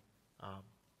 okay?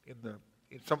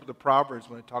 In some of the Proverbs,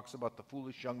 when it talks about the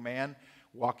foolish young man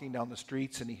walking down the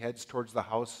streets and he heads towards the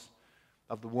house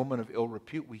of the woman of ill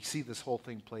repute, we see this whole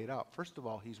thing played out. First of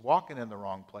all, he's walking in the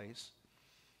wrong place.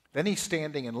 Then he's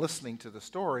standing and listening to the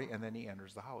story, and then he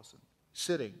enters the house and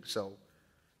sitting. So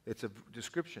it's a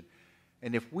description.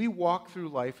 And if we walk through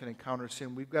life and encounter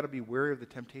sin, we've got to be wary of the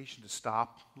temptation to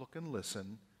stop, look, and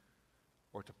listen,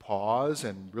 or to pause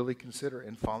and really consider,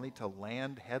 and finally to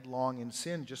land headlong in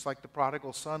sin, just like the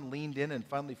prodigal son leaned in and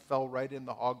finally fell right in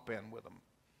the hog pen with him.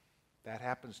 That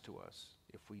happens to us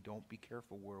if we don't be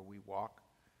careful where we walk,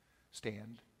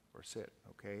 stand, or sit,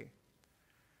 okay?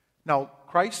 Now,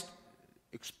 Christ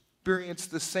experienced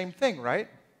the same thing, right?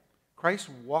 Christ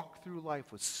walked through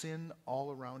life with sin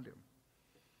all around him.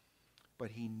 But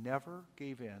he never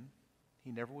gave in.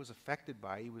 He never was affected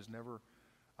by it.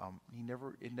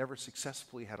 It never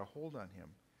successfully had a hold on him.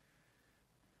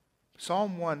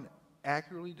 Psalm 1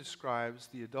 accurately describes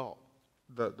the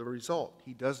result.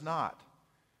 He does not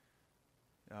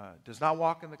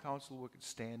walk in the counsel of the wicked,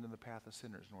 stand in the path of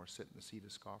sinners, nor sit in the seat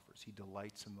of scoffers. He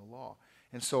delights in the law.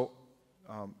 And so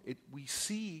we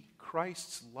see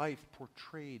Christ's life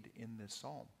portrayed in this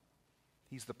psalm.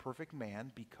 He's the perfect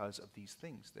man because of these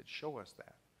things that show us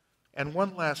that. And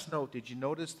one last note, did you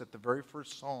notice that the very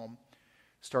first psalm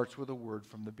starts with a word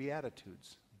from the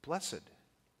Beatitudes? Blessed.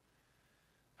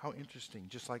 How interesting,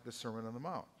 just like the Sermon on the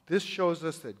Mount. This shows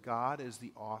us that God is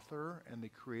the author and the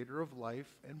creator of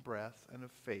life and breath and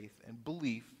of faith and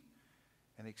belief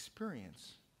and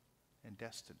experience and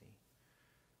destiny.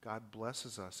 God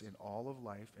blesses us in all of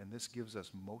life, and this gives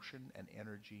us motion and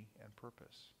energy and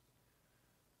purpose.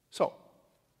 So,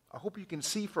 I hope you can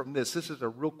see from this is a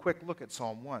real quick look at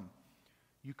Psalm 1.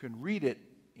 You can read it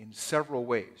in several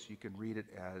ways. You can read it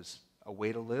as a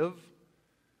way to live.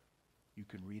 You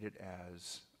can read it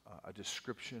as a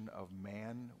description of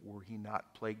man were he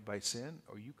not plagued by sin,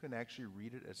 or you can actually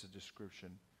read it as a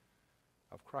description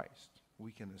of Christ.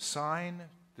 We can assign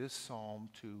this psalm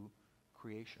to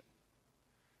creation.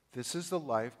 This is the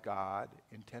life God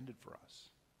intended for us.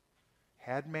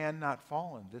 Had man not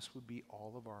fallen, this would be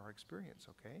all of our experience,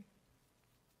 okay?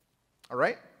 All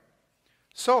right?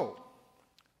 So,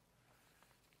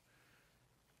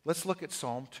 let's look at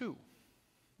Psalm 2.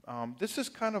 This is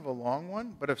kind of a long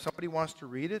one, but if somebody wants to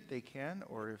read it, they can,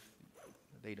 or if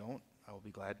they don't, I will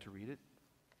be glad to read it.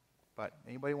 But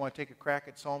anybody want to take a crack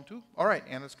at Psalm 2? All right,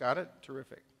 Anna's got it.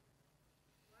 Terrific.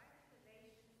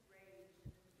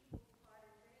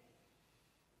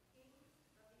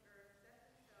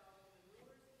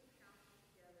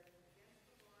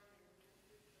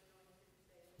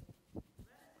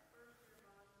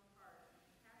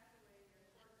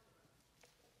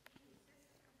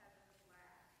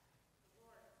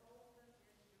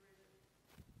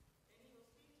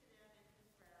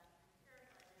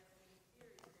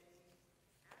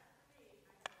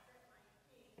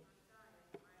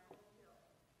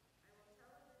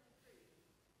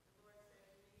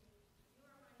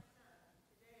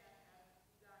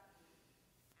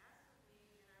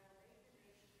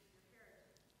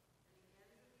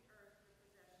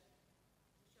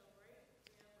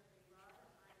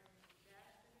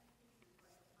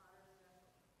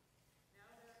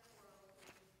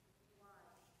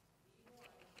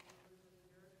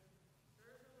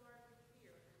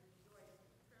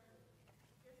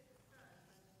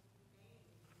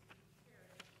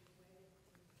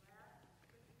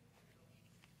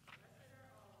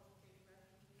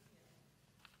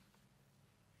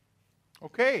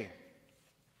 Okay,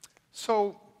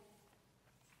 so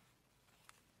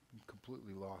I'm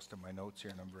completely lost in my notes here,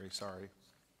 and I'm very sorry.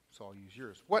 So I'll use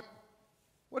yours. What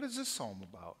is this psalm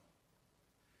about?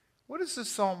 What is this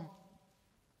psalm?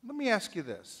 Let me ask you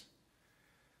this.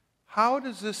 How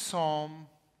does this psalm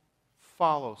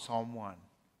follow Psalm 1?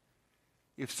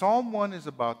 If Psalm 1 is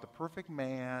about the perfect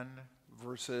man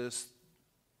versus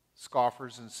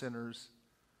scoffers and sinners,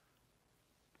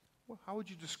 how would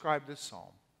you describe this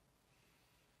psalm?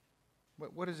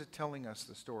 What is it telling us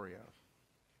the story of?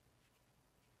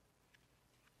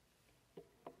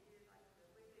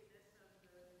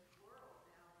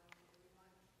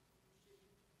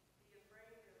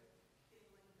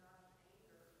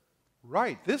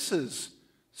 Right. This is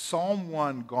Psalm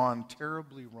 1 gone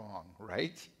terribly wrong,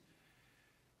 right?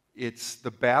 It's the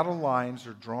battle lines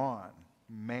are drawn.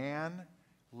 Man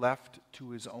left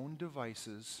to his own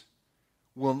devices,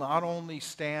 will not only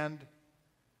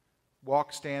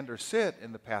walk, stand, or sit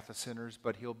in the path of sinners,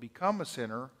 but he'll become a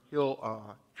sinner.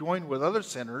 He'll join with other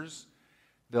sinners.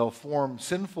 They'll form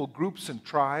sinful groups and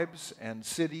tribes and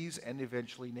cities and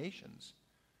eventually nations.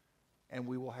 And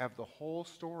we will have the whole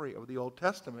story of the Old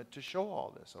Testament to show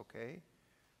all this, okay?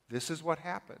 This is what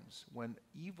happens when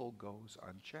evil goes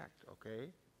unchecked,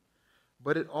 okay?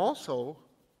 But it also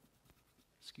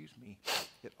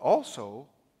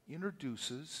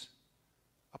introduces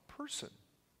a person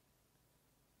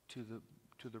to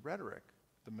the rhetoric,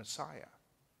 the Messiah.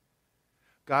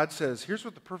 God says, here's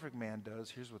what the perfect man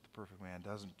does, here's what the perfect man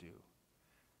doesn't do.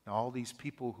 Now, all these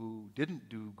people who didn't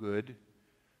do good,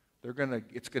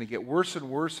 it's going to get worse and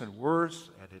worse and worse,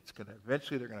 and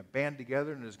eventually they're going to band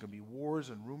together, and there's going to be wars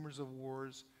and rumors of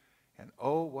wars. And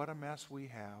oh, what a mess we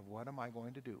have. What am I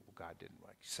going to do? Well, God didn't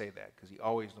say that because he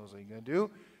always knows what he's going to do.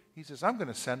 He says, I'm going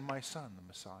to send my son, the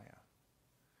Messiah.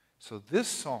 So this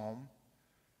psalm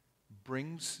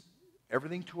brings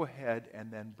everything to a head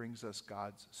and then brings us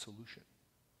God's solution,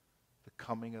 the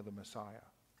coming of the Messiah.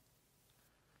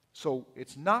 So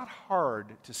it's not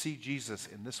hard to see Jesus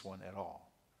in this one at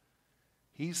all.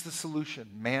 He's the solution.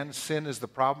 Man's sin is the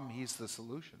problem. He's the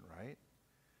solution, right?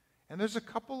 And there's a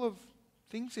couple of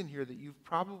things in here that you've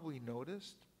probably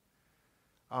noticed.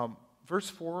 Verse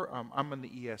 4, I'm in the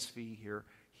ESV here.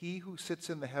 He who sits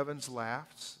in the heavens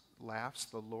laughs.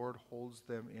 The Lord holds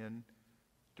them in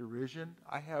derision.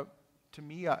 I have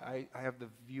the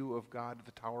view of God at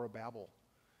the Tower of Babel.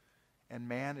 And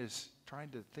man is trying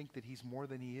to think that he's more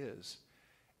than he is.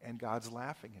 And God's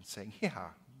laughing and saying, yeah,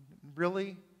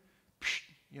 really? Psh,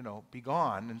 be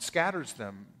gone, and scatters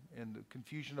them in the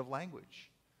confusion of language.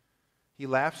 He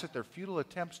laughs at their futile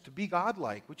attempts to be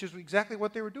godlike, which is exactly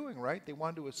what they were doing, right? They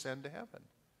wanted to ascend to heaven.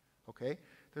 Okay?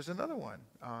 There's another one.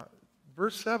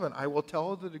 Verse 7, I will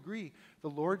tell of the degree. The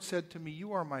Lord said to me,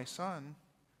 you are my son.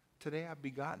 Today I've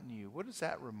begotten you. What does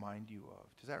that remind you of?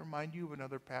 Does that remind you of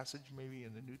another passage maybe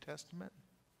in the New Testament?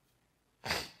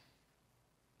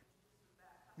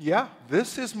 Yeah,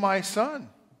 this is my son,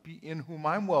 in whom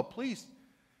I'm well pleased.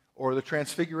 Or the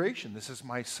Transfiguration, this is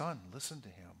my son, listen to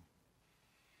him.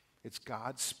 It's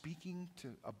God speaking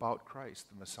about Christ,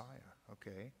 the Messiah,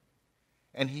 okay?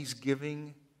 And he's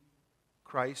giving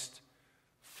Christ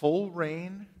full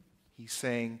reign. He's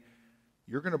saying,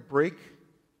 you're going to break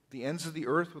the ends of the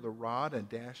earth with a rod and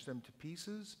dash them to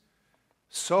pieces.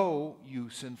 So, you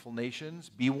sinful nations,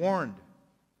 be warned.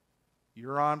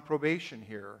 You're on probation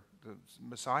here. The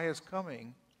Messiah is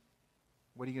coming.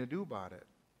 What are you going to do about it?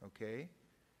 Okay?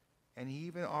 And he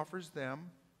even offers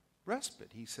them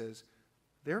respite. He says,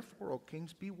 therefore, O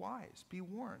kings, be wise, be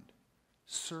warned.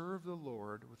 Serve the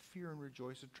Lord with fear and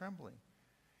rejoice and trembling.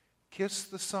 Kiss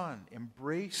the Son.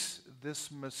 Embrace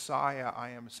this Messiah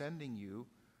I am sending you,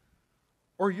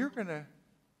 or you're going to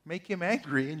make him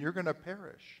angry and you're going to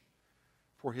perish.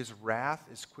 For his wrath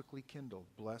is quickly kindled.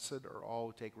 Blessed are all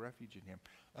who take refuge in him.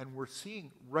 And we're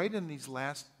seeing right in these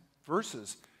last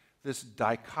verses this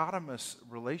dichotomous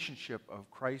relationship of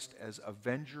Christ as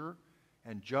avenger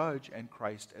and judge and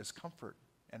Christ as comfort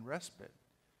and respite.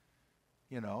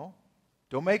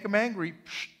 Don't make him angry,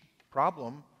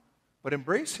 problem, but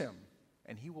embrace him.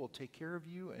 And he will take care of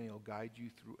you and he'll guide you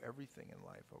through everything in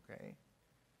life, okay?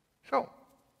 So,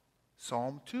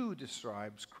 Psalm 2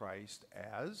 describes Christ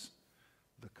as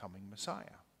the coming Messiah.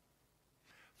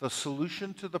 The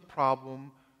solution to the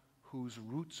problem whose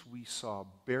roots we saw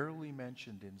barely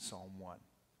mentioned in Psalm 1.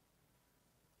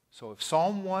 So if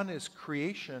Psalm 1 is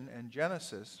creation and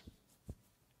Genesis,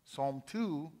 Psalm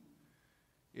 2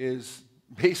 is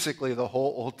basically the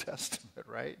whole Old Testament,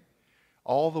 right?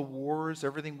 All the wars,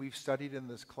 everything we've studied in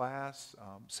this class,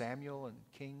 Samuel and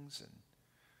Kings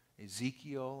and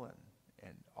Ezekiel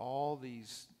and all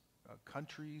these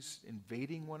countries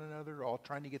invading one another, all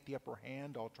trying to get the upper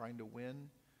hand, all trying to win.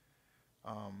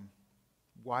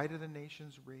 Why do the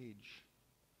nations rage?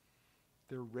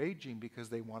 They're raging because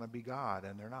they want to be God,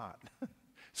 and they're not.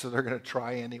 So they're going to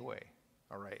try anyway.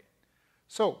 All right.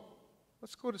 So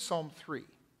let's go to Psalm 3.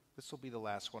 This will be the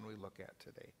last one we look at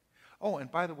today. Oh,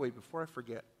 and by the way, before I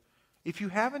forget, if you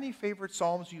have any favorite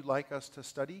Psalms you'd like us to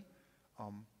study,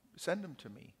 send them to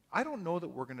me. I don't know that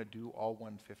we're going to do all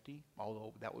 150,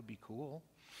 although that would be cool.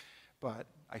 But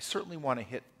I certainly want to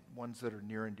hit ones that are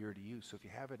near and dear to you. So if you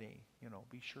have any,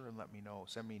 be sure and let me know.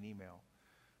 Send me an email.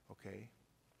 Okay?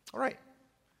 All right.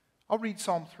 I'll read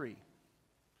Psalm 3.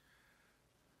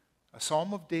 A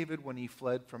psalm of David when he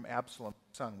fled from Absalom's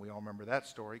son. We all remember that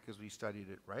story because we studied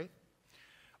it, right?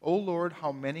 O Lord,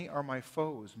 how many are my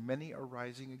foes? Many are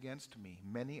rising against me.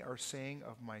 Many are saying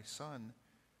of my son,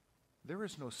 There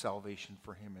is no salvation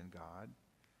for him in God.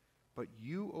 But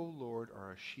you, O Lord,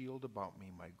 are a shield about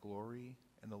me, my glory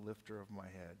and the lifter of my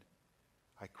head.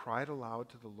 I cried aloud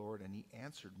to the Lord, and he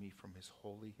answered me from his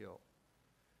holy hill.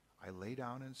 I lay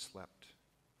down and slept.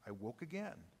 I woke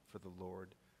again, for the Lord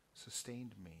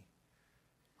sustained me.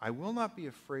 I will not be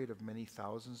afraid of many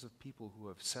thousands of people who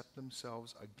have set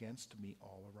themselves against me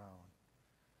all around.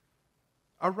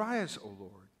 Arise, O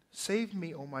Lord. Save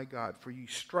me, O my God, for you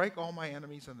strike all my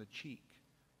enemies on the cheek.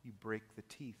 You break the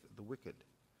teeth of the wicked.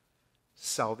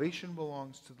 Salvation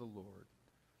belongs to the Lord.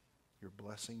 Your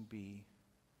blessing be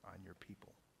on your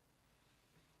people.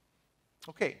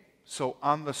 Okay, so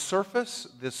on the surface,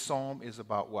 this psalm is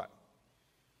about what?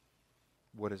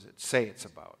 What does it say it's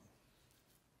about?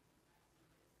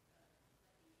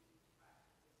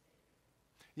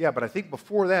 Yeah, but I think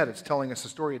before that it's telling us the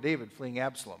story of David fleeing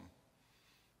Absalom.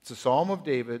 It's a psalm of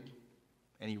David,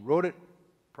 and he wrote it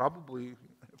probably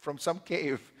from some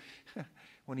cave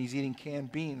when he's eating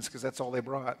canned beans, because that's all they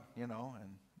brought, and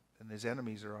his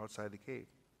enemies are outside the cave.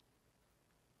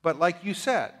 But like you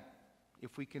said,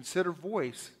 if we consider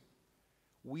voice,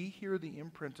 we hear the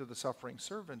imprint of the suffering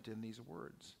servant in these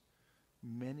words.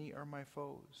 Many are my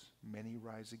foes, many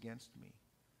rise against me.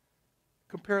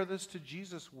 Compare this to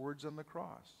Jesus' words on the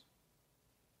cross,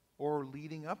 or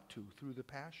leading up to through the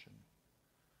Passion.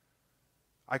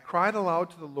 I cried aloud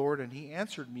to the Lord, and he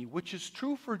answered me, which is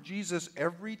true for Jesus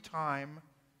every time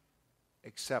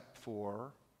except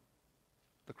for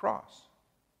the cross.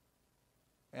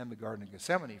 And the Garden of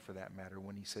Gethsemane, for that matter,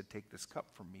 when he said, take this cup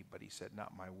from me, but he said,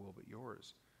 not my will, but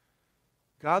yours.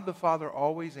 God the Father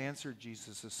always answered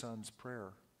Jesus' son's prayer,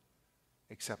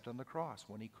 except on the cross,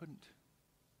 when he couldn't,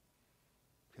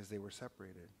 because they were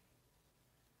separated.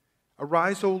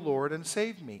 Arise, O Lord, and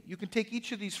save me. You can take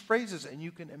each of these phrases and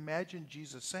you can imagine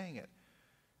Jesus saying it.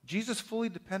 Jesus fully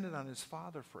depended on his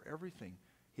Father for everything.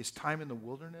 His time in the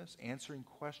wilderness, answering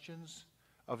questions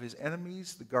of his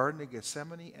enemies, the Garden of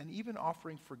Gethsemane, and even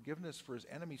offering forgiveness for his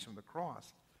enemies from the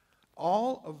cross.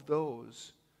 All of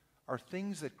those are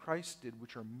things that Christ did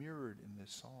which are mirrored in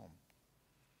this psalm.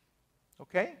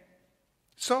 Okay?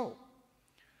 So,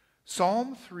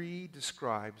 Psalm 3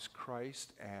 describes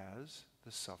Christ as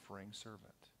the suffering servant.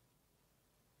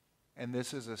 And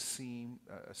this is a scene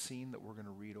that we're going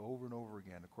to read over and over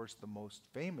again. Of course, the most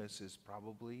famous is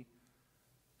probably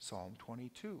Psalm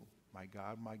 22. My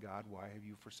God, why have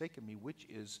you forsaken me? Which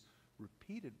is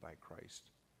repeated by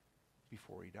Christ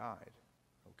before he died.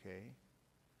 Okay?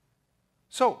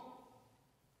 So,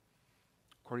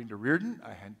 according to Reardon,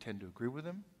 I tend to agree with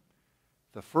him.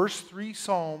 The first three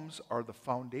Psalms are the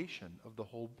foundation of the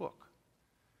whole book.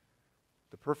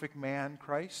 The perfect man,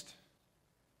 Christ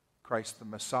the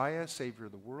Messiah, Savior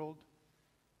of the world,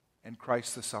 and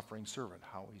Christ the suffering servant,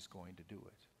 how he's going to do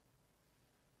it.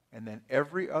 And then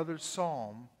every other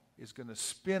psalm is going to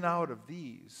spin out of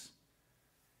these,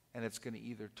 and it's going to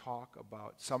either talk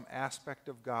about some aspect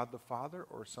of God the Father,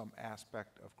 or some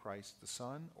aspect of Christ the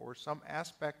Son, or some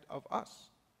aspect of us.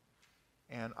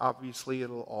 And obviously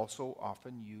it'll also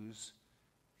often use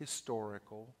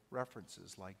historical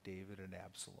references like David and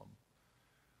Absalom,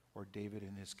 or David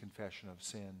in his confession of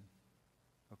sin.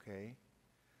 Okay?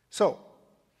 So,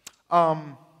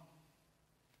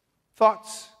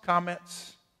 thoughts,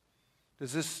 comments?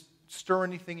 Does this stir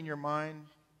anything in your mind?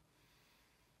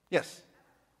 Yes?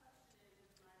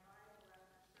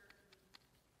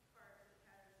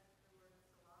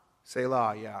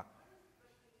 Selah, yeah.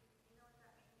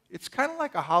 It's kind of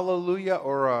like a hallelujah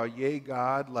or a yea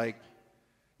God,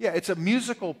 yeah, it's a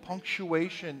musical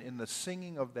punctuation in the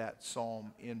singing of that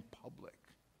psalm in public.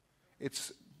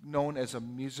 It's known as a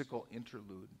musical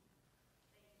interlude.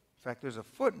 In fact, there's a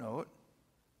footnote.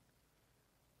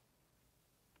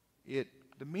 The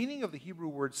meaning of the Hebrew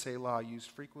word Selah, used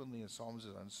frequently in Psalms,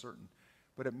 is uncertain,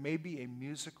 but it may be a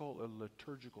musical or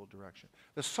liturgical direction.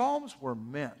 The Psalms were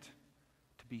meant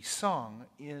to be sung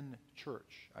in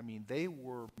church. I mean, they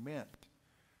were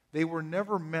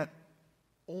never meant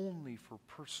only for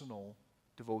personal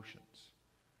devotions.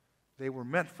 They were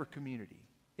meant for community.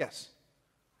 Yes?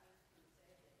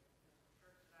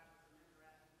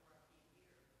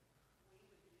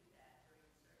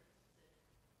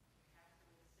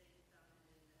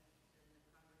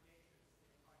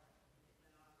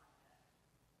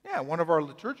 Yeah, one of our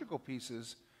liturgical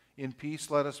pieces, in peace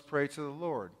let us pray to the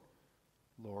Lord.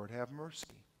 Lord, have mercy.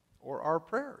 Or our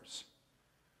prayers.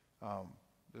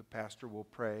 The pastor will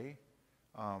pray,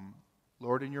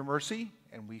 Lord, in your mercy,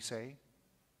 and we say,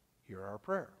 hear our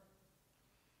prayer.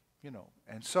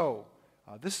 And so,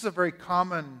 this is a very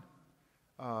common,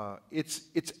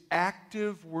 it's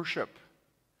active worship.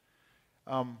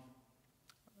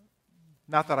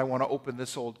 Not that I want to open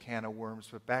this old can of worms,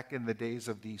 but back in the days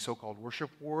of the so-called worship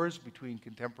wars between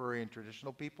contemporary and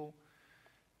traditional people,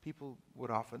 people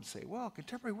would often say, well,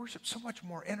 contemporary worship's so much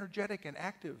more energetic and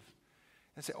active.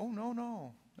 And say, oh, no,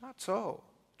 no, not so.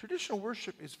 Traditional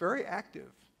worship is very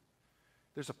active.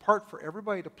 There's a part for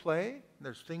everybody to play.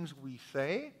 There's things we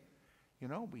say. You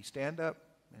know, we stand up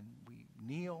and we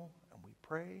kneel and we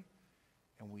pray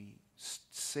and we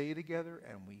say together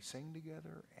and we sing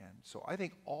together. And so I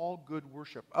think all good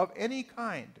worship of any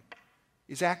kind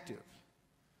is active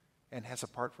and has a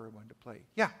part for everyone to play.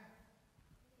 Yeah.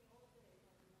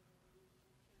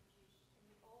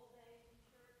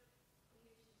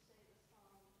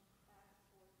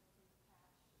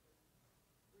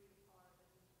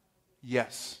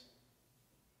 Yes.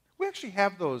 We actually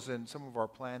have those in some of our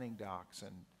planning docs,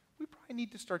 and we probably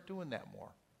need to start doing that more,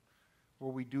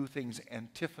 where we do things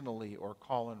antiphonally or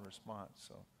call and response.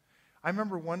 So, I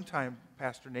remember one time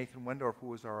Pastor Nathan Wendorf, who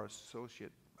was our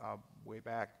associate way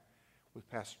back with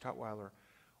Pastor Tutwiler,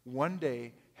 one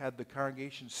day had the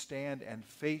congregation stand and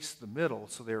face the middle,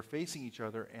 so they were facing each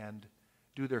other, and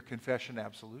do their confession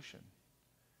absolution.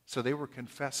 So they were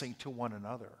confessing to one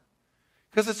another.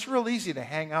 Because it's real easy to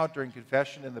hang out during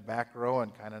confession in the back row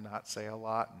and kind of not say a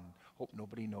lot and hope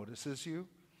nobody notices you.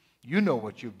 You know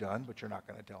what you've done, but you're not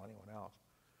going to tell anyone else.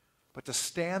 But to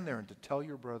stand there and to tell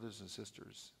your brothers and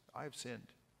sisters, I've sinned.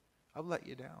 I've let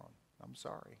you down. I'm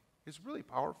sorry. It's really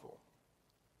powerful.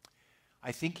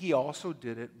 I think he also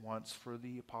did it once for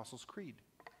the Apostles' Creed,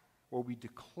 where we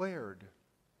declared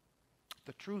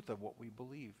the truth of what we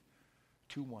believe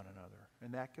to one another.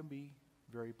 And that can be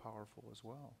very powerful as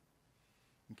well.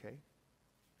 Okay.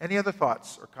 Any other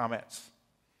thoughts or comments?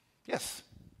 Yes.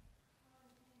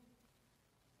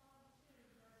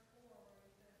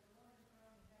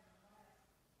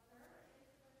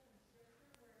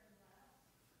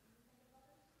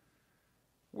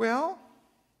 Well,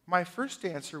 my first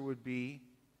answer would be,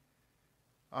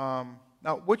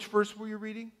 now, which verse were you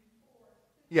reading?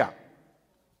 Yeah.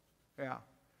 Yeah.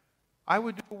 I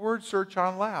would do a word search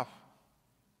on laugh.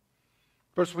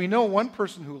 Of course, we know one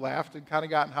person who laughed and kind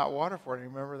of got in hot water for it.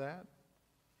 Remember that?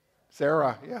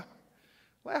 Sarah, yeah.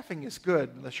 Laughing is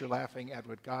good unless you're laughing at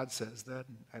what God says. Then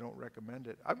I don't recommend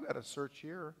it. I've got a search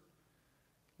here.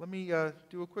 Let me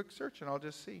do a quick search and I'll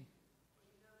just see.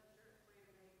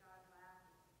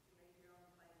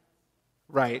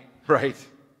 Right, right.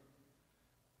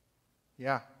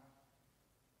 Yeah.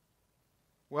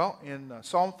 Well, in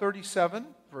Psalm 37,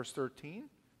 verse 13,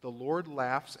 the Lord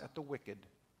laughs at the wicked,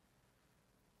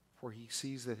 for he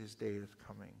sees that his day is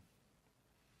coming.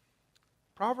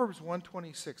 Proverbs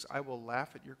 1:26, I will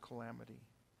laugh at your calamity.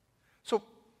 So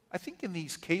I think in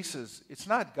these cases, it's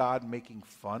not God making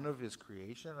fun of his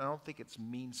creation. I don't think it's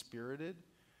mean-spirited.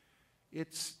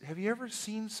 Have you ever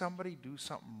seen somebody do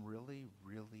something really,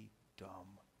 really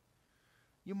dumb?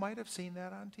 You might have seen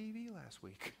that on TV last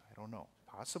week. I don't know.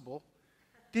 Possible.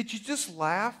 Did you just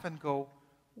laugh and go,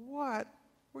 what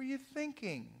were you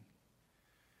thinking?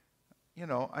 You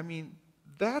know, I mean,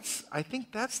 I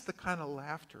think that's the kind of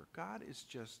laughter. God is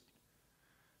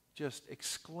just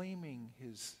exclaiming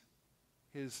his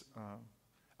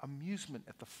amusement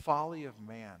at the folly of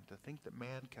man, to think that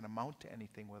man can amount to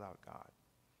anything without God.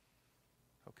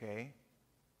 Okay?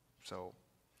 So,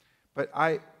 but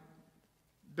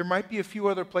there might be a few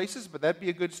other places, but that'd be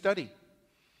a good study.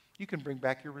 You can bring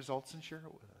back your results and share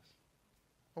it with us.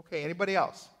 Okay, anybody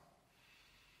else?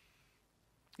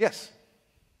 Yes?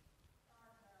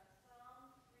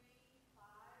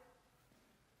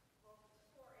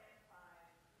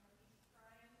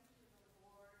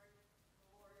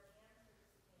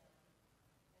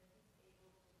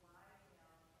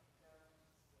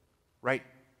 Right.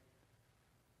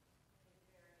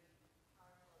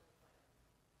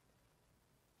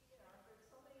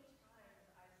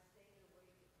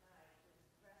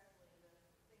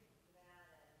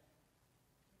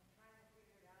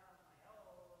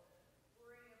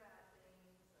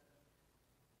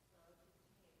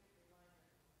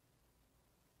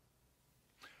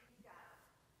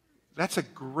 That's a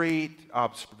great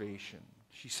observation.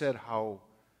 She said how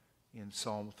in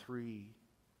Psalm 3,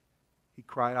 he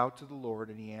cried out to the Lord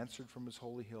and he answered from his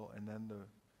holy hill, and then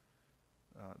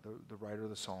the writer of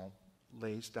the psalm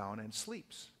lays down and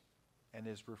sleeps and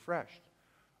is refreshed.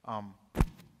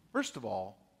 First of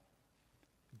all,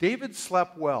 David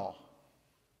slept well.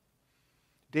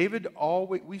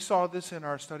 We saw this in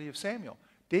our study of Samuel.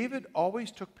 David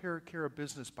always took care of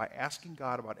business by asking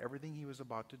God about everything he was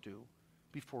about to do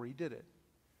before he did it.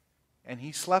 And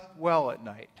he slept well at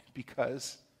night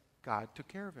because God took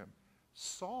care of him.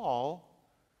 Saul,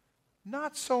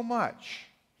 not so much.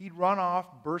 He'd run off,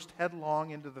 burst headlong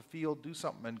into the field, do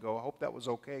something and go, I hope that was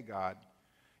okay, God.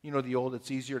 You know, the old, it's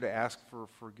easier to ask for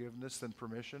forgiveness than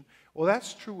permission. Well,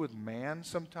 that's true with man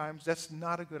sometimes. That's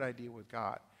not a good idea with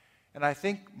God. And I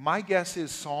think my guess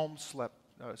is Saul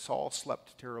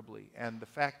slept terribly. And the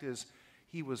fact is,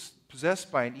 he was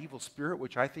possessed by an evil spirit,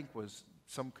 which I think was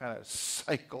some kind of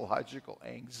psychological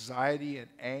anxiety and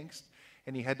angst.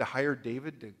 And he had to hire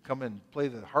David to come and play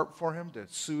the harp for him to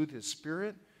soothe his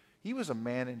spirit. He was a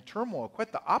man in turmoil,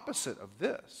 quite the opposite of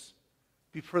this,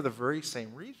 for the very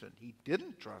same reason. He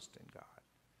didn't trust in God.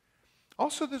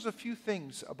 Also, there's a few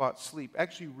things about sleep.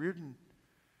 Actually, Reardon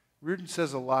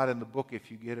says a lot in the book, if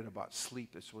you get it, about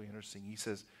sleep. It's really interesting. He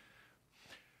says,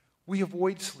 we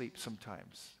avoid sleep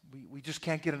sometimes. We just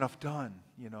can't get enough done,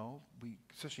 you know.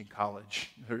 Especially in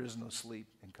college. There is no sleep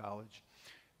in college.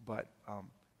 But,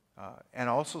 and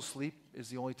also sleep is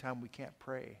the only time we can't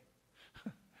pray.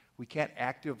 We can't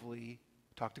actively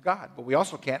talk to God, but we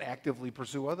also can't actively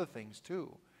pursue other things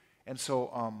too. And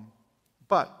so,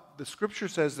 but the scripture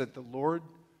says that the Lord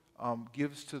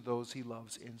gives to those he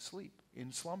loves in sleep,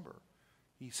 in slumber.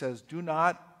 He says, do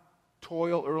not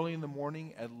toil early in the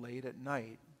morning and late at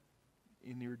night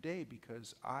in your day,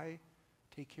 because I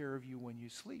take care of you when you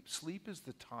sleep. Sleep is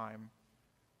the time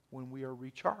when we are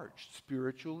recharged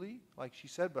spiritually, like she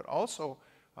said, but also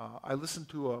I listened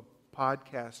to a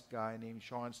podcast guy named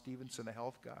Sean Stevenson, a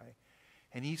health guy,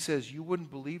 and he says you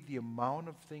wouldn't believe the amount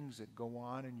of things that go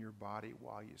on in your body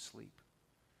while you sleep.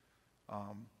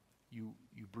 You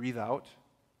breathe out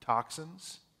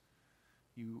toxins.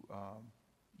 Your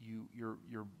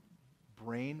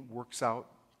brain works out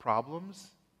problems,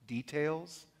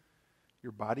 details.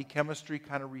 Your body chemistry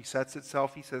kind of resets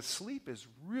itself. He says sleep is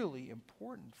really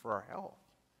important for our health,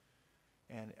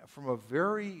 and from a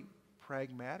very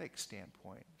pragmatic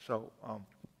standpoint. So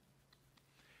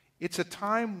it's a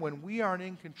time when we aren't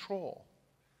in control,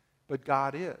 but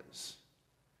God is.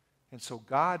 And so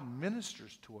God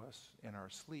ministers to us in our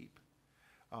sleep.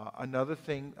 Another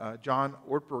thing, John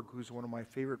Ortberg, who's one of my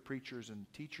favorite preachers and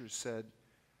teachers, said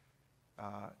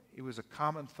it was a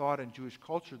common thought in Jewish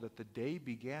culture that the day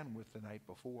began with the night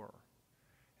before.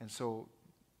 And so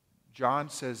John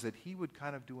says that he would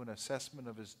kind of do an assessment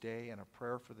of his day and a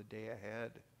prayer for the day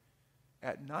ahead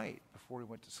at night before he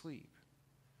went to sleep.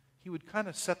 He would kind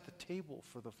of set the table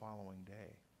for the following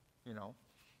day, you know,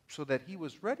 so that he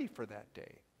was ready for that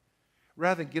day.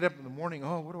 Rather than get up in the morning,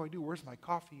 oh, what do I do? Where's my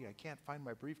coffee? I can't find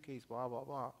my briefcase, blah, blah,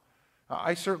 blah.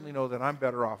 I certainly know that I'm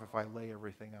better off if I lay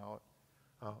everything out.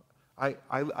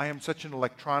 I am such an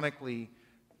electronically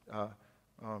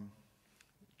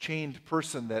chained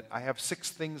person that I have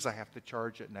 6 things I have to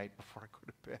charge at night before I go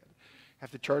to bed. I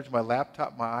have to charge my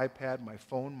laptop, my iPad, my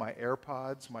phone, my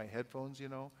AirPods, my headphones, you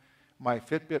know, my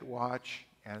Fitbit watch,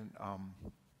 and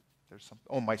there's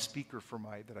some, my speaker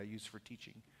that I use for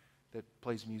teaching that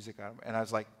plays music on. And I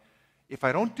was like, if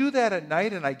I don't do that at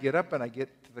night and I get up and I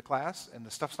get to the class and the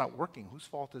stuff's not working, whose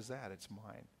fault is that? It's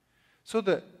mine. So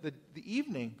the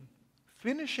evening,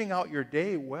 finishing out your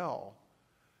day well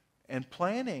and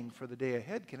planning for the day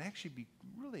ahead can actually be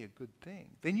really a good thing.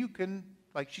 Then you can,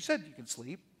 like she said, you can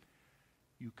sleep.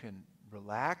 You can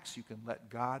relax, you can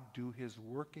let God do his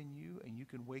work in you, and you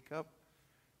can wake up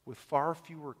with far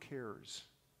fewer cares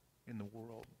in the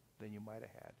world than you might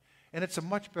have had. And it's a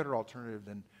much better alternative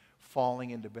than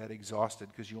falling into bed exhausted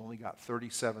because you only got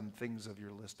 37 things of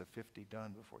your list of 50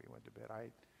 done before you went to bed. I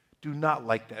do not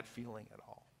like that feeling at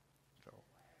all. So,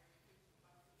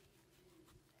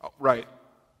 right.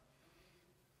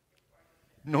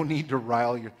 No need to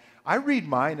rile your... I read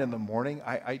mine in the morning.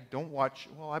 I don't watch...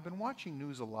 Well, I've been watching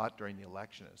news a lot during the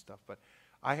election and stuff, but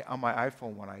on my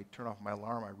iPhone, when I turn off my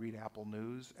alarm, I read Apple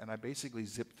News, and I basically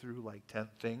zip through like 10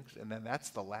 things, and then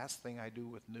that's the last thing I do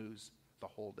with news the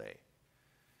whole day.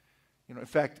 You know, in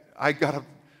fact, I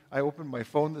opened my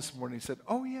phone this morning and said,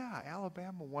 oh yeah,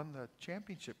 Alabama won the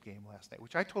championship game last night,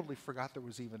 which I totally forgot there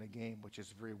was even a game, which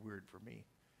is very weird for me.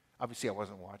 Obviously, I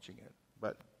wasn't watching it,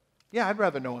 but... yeah, I'd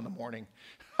rather know in the morning.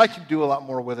 I can do a lot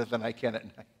more with it than I can at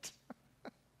night.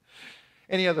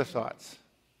 Any other thoughts?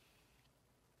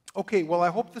 Okay, well, I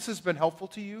hope this has been helpful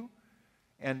to you.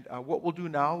 And what we'll do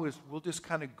now is we'll just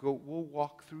kind of we'll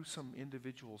walk through some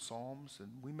individual psalms, and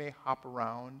we may hop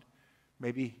around,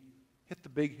 maybe hit the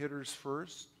big hitters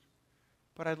first.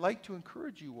 But I'd like to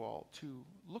encourage you all to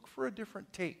look for a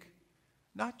different take,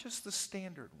 not just the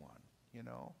standard one, you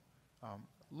know.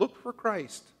 Look for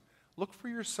Christ. Look for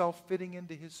yourself fitting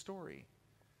into his story,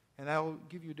 and that'll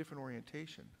give you a different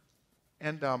orientation.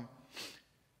 And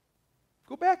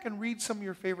go back and read some of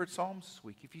your favorite psalms this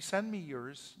week. If you send me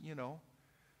yours, you know,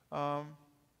 go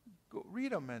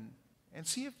read them and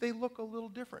see if they look a little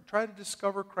different. Try to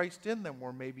discover Christ in them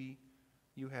where maybe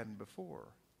you hadn't before.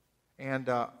 And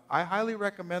I highly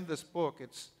recommend this book.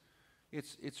 It's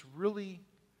really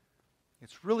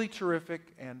terrific,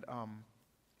 and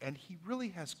he really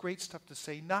has great stuff to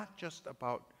say, not just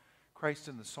about Christ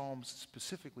in the Psalms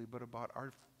specifically, but about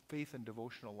our faith and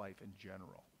devotional life in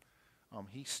general.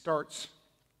 He starts,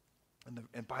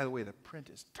 and by the way, the print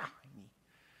is tiny,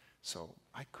 so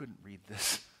I couldn't read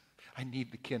this. I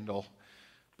need the Kindle.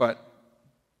 But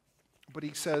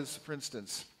he says, for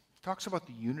instance, he talks about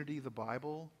the unity of the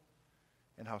Bible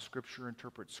and how Scripture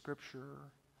interprets Scripture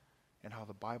and how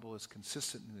the Bible is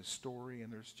consistent in this story.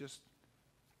 And there's just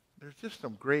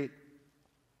some great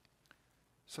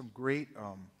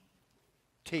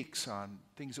takes on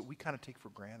things that we kind of take for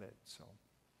granted. So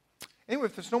anyway,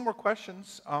 if there's no more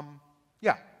questions,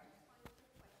 yeah.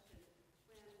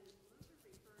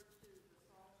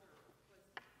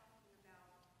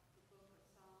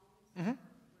 Mm-hmm.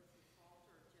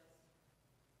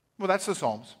 Well, that's the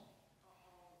Psalms.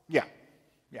 Yeah.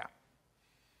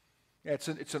 It's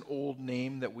an old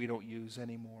name that we don't use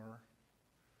anymore.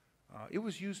 It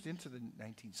was used into the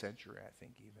 19th century, I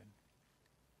think, even.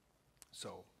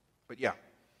 So, but yeah.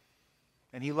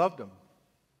 And he loved them,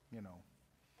 you know.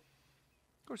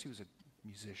 Of course, he was a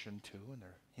musician, too, and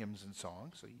they're hymns and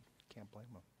songs, so you can't blame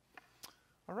him.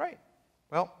 All right.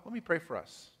 Well, let me pray for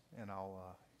us, and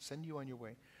I'll send you on your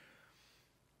way.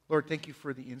 Lord, thank you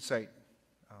for the insight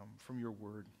from your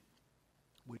word,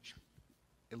 which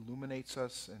illuminates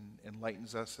us and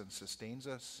enlightens us and sustains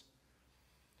us.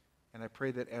 And I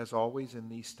pray that, as always in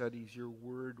these studies, your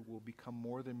word will become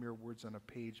more than mere words on a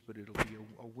page, but it'll be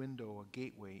a window, a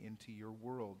gateway into your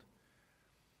world,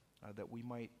 that we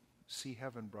might see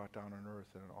heaven brought down on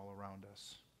earth and all around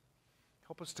us.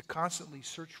 Help us to constantly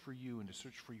search for you and to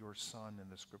search for your Son in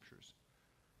the Scriptures.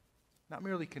 Not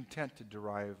merely content to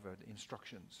derive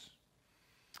instructions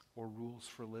or rules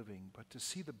for living, but to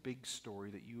see the big story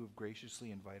that you have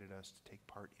graciously invited us to take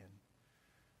part in.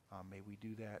 May we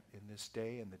do that in this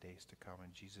day and the days to come.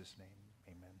 In Jesus' name,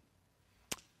 amen.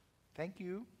 Thank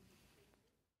you.